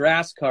the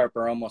grass carp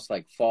are almost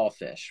like fall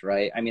fish,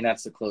 right? I mean,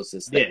 that's the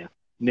closest thing.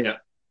 Yeah.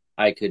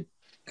 I could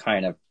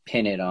kind of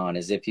pin it on,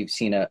 as if you've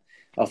seen a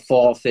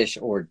fall fish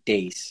or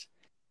dace.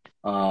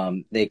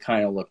 They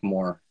kind of look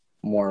more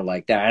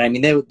like that. And I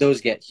mean, those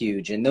get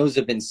huge, and those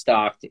have been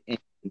stocked in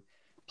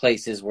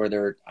places where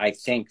they're, I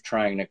think,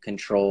 trying to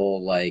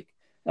control, like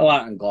a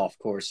lot on golf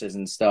courses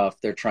and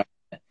stuff. They're trying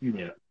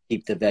to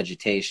keep the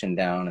vegetation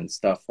down and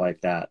stuff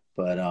like that.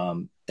 But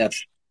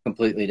that's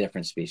completely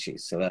different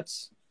species. So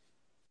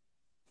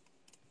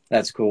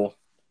that's cool.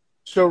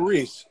 So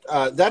Reese,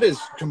 that is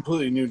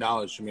completely new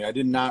knowledge to me. I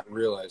did not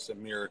realize that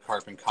mirror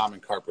carp and common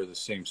carp are the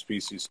same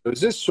species. So is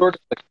this sort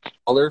of like a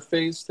color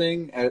phase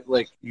thing,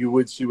 like you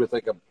would see with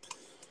like a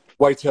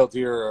white-tailed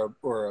deer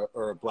or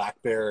a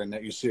black bear, and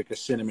that you see like a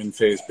cinnamon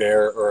phase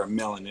bear or a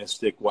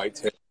melanistic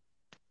whitetail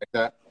like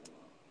that?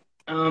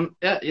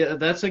 Yeah,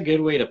 that's a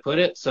good way to put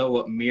it. So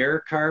what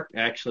mirror carp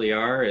actually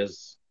are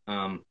is,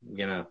 I'm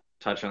gonna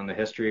touch on the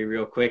history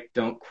real quick.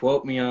 Don't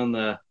quote me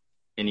on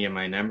any of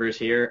my numbers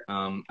here.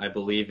 I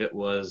believe it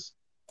was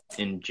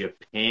in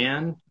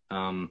Japan.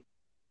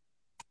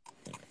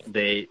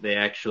 They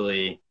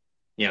actually,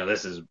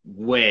 this is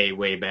way,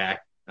 way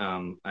back.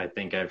 I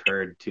think I've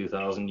heard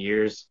 2,000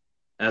 years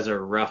as a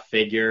rough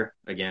figure.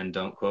 Again,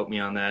 don't quote me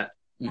on that.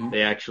 Mm-hmm.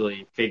 They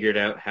actually figured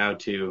out how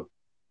to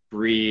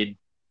breed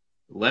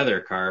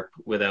leather carp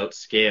without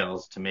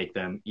scales to make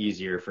them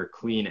easier for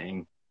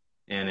cleaning.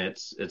 And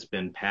it's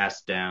been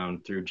passed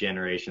down through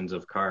generations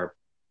of carp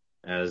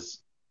as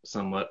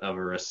somewhat of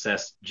a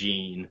recessed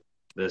gene,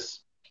 the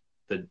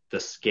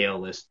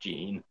scaleless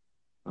gene.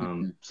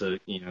 So,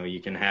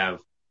 you can have,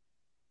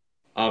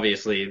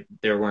 obviously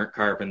there weren't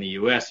carp in the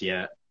US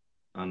yet.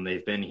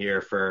 They've been here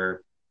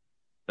for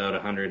about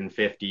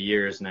 150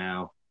 years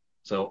now.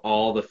 So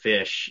all the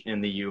fish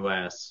in the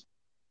US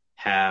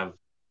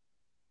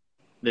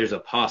there's a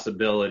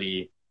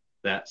possibility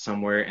that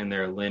somewhere in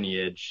their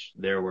lineage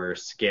there were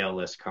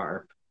scaleless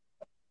carp.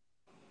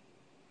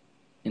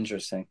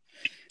 Interesting.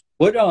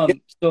 What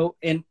so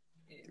in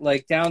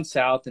like down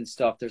south and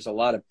stuff, there's a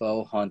lot of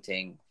bow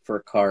hunting for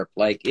carp.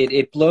 Like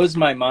it blows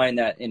my mind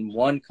that in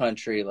one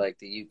country like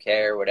the UK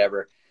or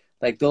whatever,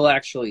 like they'll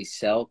actually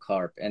sell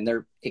carp and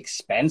they're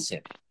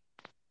expensive.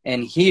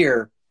 And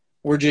here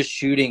we're just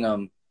shooting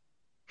them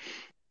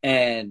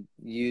and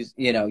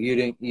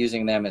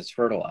using them as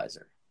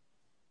fertilizer.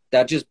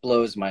 That just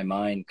blows my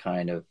mind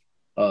kind of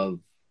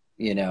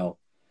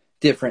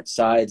different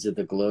sides of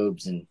the globe,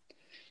 and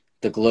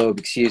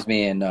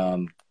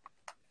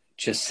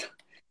just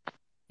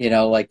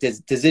like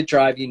does it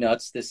drive you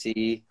nuts to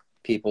see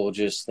people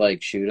just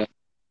like shoot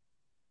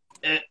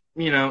them?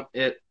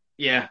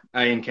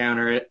 I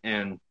encounter it,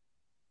 and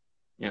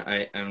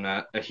I'm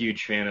not a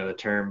huge fan of the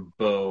term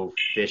bow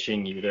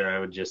fishing either. I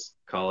would just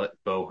call it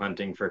bow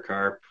hunting for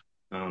carp.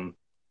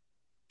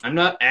 I'm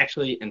not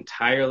actually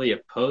entirely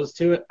opposed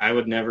to it. I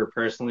would never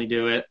personally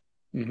do it,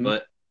 mm-hmm.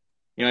 But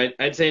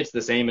I'd say it's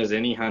the same as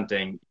any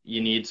hunting. You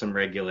need some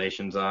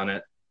regulations on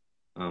it,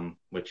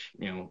 which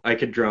I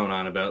could drone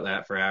on about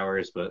that for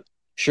hours. But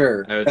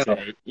sure, I would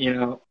say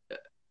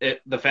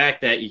the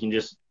fact that you can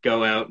just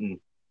go out and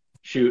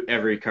shoot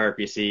every carp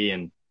you see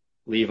and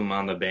leave them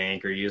on the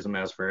bank or use them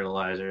as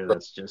fertilizer,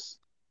 it's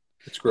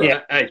great.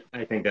 Yeah,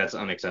 I think that's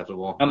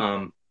unacceptable.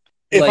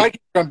 If I can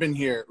jump in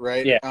here,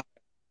 right? Yeah.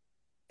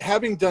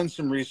 Having done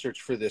some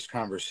research for this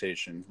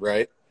conversation,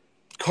 right?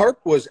 Carp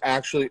was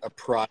actually a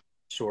prime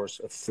source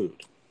of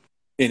food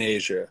in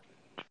Asia,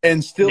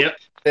 and still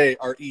they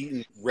are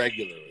eaten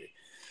regularly.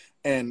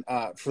 And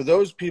for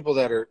those people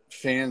that are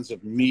fans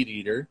of Meat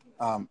Eater,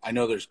 I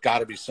know there's got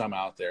to be some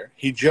out there.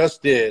 He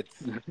just did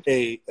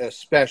a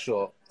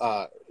special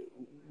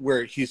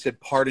where he said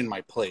 "Pardon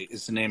My Plate"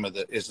 is the name of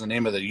the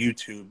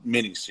YouTube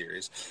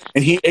miniseries,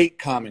 and he ate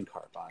common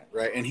carp on it,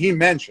 right? And he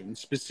mentioned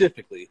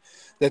specifically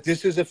that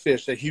this is a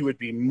fish that he would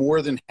be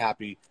more than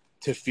happy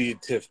to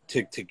feed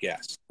to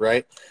guests,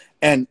 right?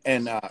 And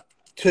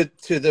to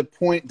the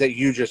point that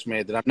you just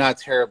made, that I'm not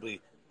terribly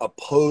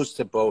opposed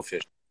to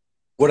bowfish.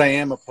 What I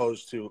am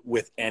opposed to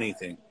with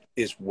anything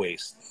is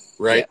waste,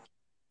 right?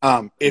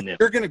 Yeah. If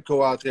you're going to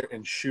go out there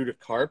and shoot a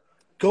carp,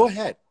 go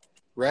ahead,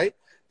 right?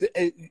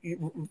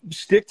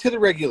 Stick to the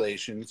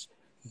regulations,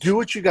 do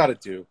what you got to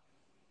do,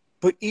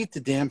 but eat the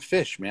damn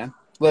fish, man.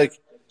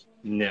 Like,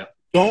 no,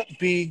 don't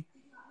be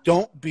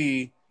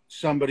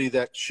somebody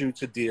that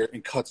shoots a deer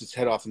and cuts its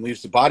head off and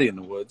leaves the body in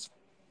the woods.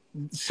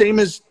 Same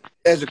as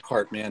a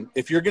carp, man.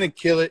 If you're gonna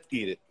kill it,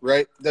 eat it,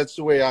 right? That's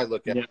the way I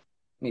look at it.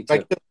 Me too. If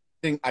I kill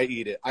anything, I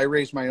eat it. I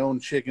raise my own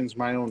chickens,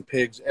 my own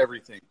pigs,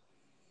 everything.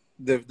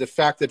 The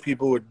fact that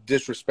people would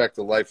disrespect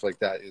a life like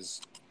that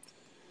is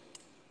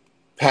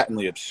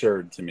patently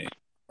absurd to me,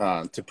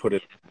 to put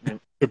it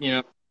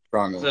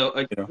strongly.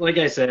 So, like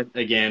I said,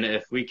 again,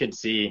 if we could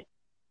see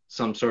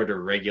some sort of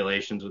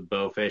regulations with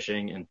bow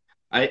fishing, and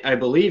I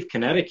believe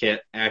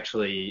Connecticut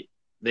actually,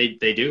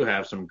 they do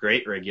have some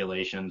great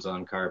regulations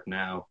on carp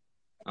now,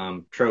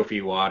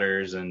 trophy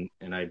waters, and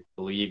I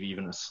believe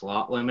even a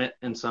slot limit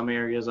in some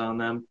areas on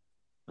them.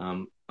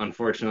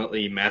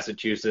 Unfortunately,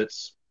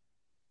 Massachusetts,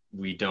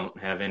 we don't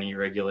have any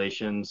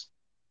regulations.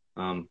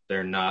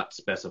 They're not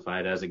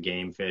specified as a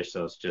game fish,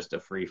 so it's just a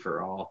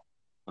free-for-all.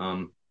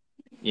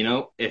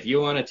 If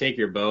you want to take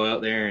your bow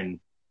out there and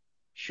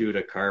shoot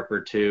a carp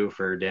or two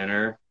for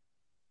dinner,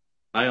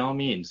 by all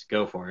means,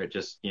 go for it.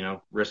 Just,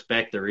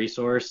 respect the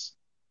resource.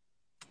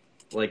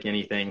 Like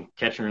anything,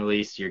 catch and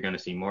release, you're going to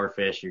see more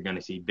fish, you're going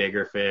to see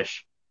bigger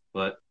fish,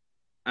 but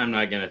I'm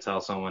not going to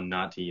tell someone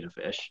not to eat a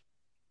fish.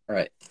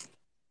 Right.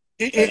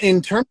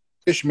 In terms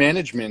of fish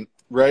management,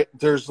 right,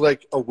 there's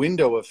like a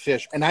window of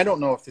fish, and I don't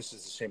know if this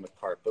is the same with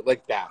carp, but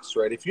like bass,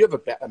 right? If you have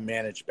a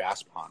managed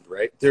bass pond,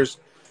 right, there's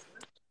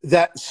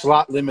that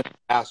slot limit of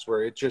bass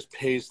where it just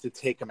pays to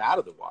take them out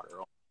of the water,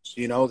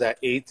 that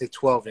 8 to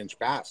 12 inch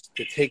bass,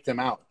 to take them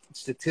out.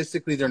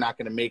 Statistically, they're not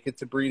going to make it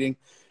to breeding,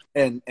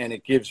 and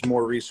it gives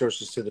more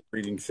resources to the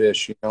breeding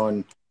fish,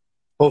 and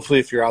hopefully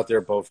if you're out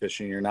there bow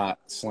fishing, you're not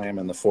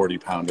slamming the 40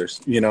 pounders,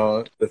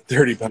 the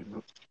 30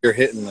 pounders, you're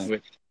hitting them.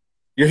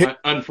 You're hit-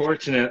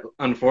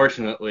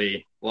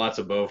 Unfortunately, lots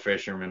of bow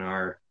fishermen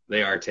are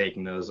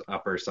taking those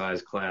upper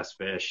size class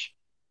fish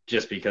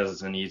just because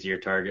it's an easier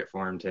target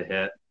for them to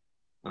hit.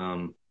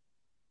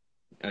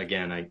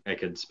 Again, I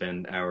could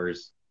spend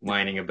hours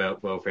whining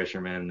about bow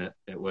fishermen.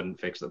 It wouldn't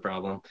fix the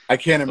problem. I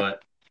can't imagine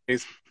But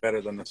it's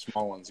better than the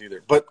small ones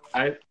either. But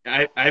I've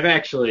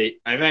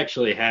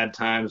actually had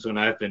times when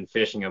I've been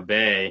fishing a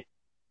bay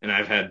and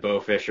I've had bow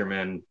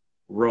fishermen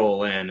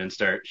roll in and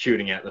start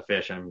shooting at the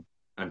fish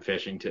I'm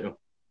fishing to.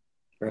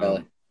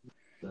 Really?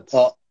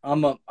 Well,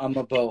 I'm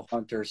a bow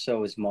hunter,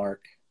 so is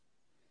Mark.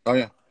 Oh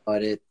yeah.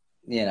 But it,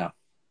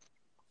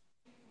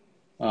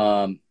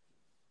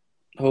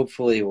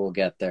 hopefully we'll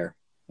get there.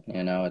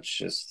 It's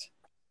just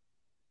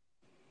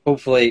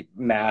hopefully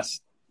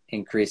mass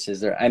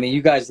increases there. I mean,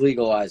 you guys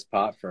legalized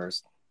pot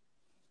first.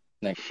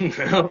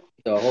 So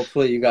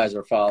hopefully you guys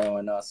are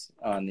following us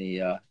on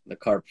the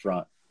carp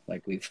front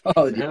like we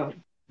followed you. Yeah,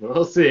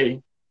 we'll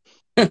see.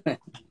 All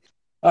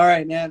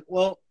right, man.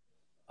 Well,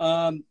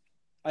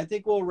 I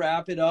think we'll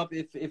wrap it up.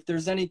 If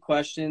there's any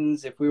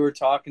questions, if we were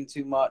talking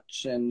too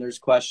much and there's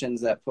questions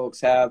that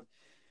folks have,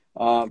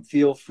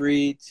 feel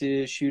free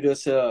to shoot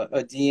us a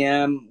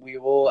DM. We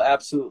will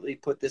absolutely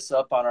put this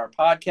up on our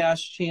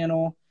podcast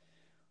channel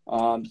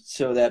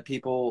so that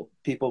people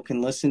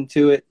can listen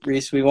to it.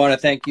 Reese, we want to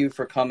thank you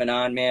for coming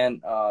on,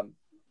 man.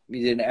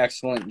 You did an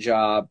excellent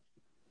job,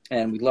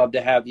 and we'd love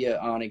to have you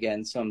on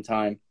again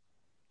sometime.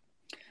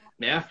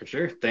 Yeah, for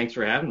sure. Thanks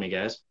for having me,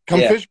 guys.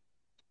 Come fish.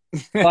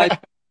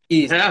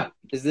 Yeah.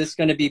 Is this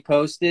going to be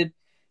posted?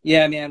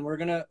 Yeah, man, we're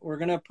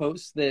gonna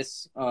post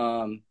this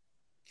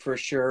for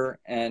sure,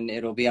 and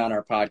it'll be on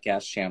our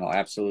podcast channel.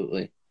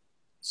 Absolutely.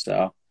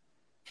 So,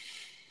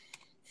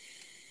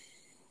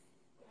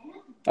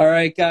 all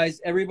right, guys,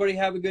 everybody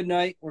have a good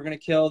night. We're gonna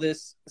kill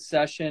this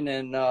session,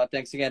 and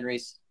thanks again,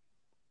 Reese.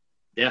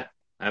 Yeah,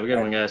 have a good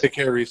one, guys. Take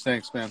care, Reese.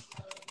 Thanks, man.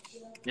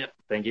 Yep,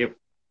 thank you.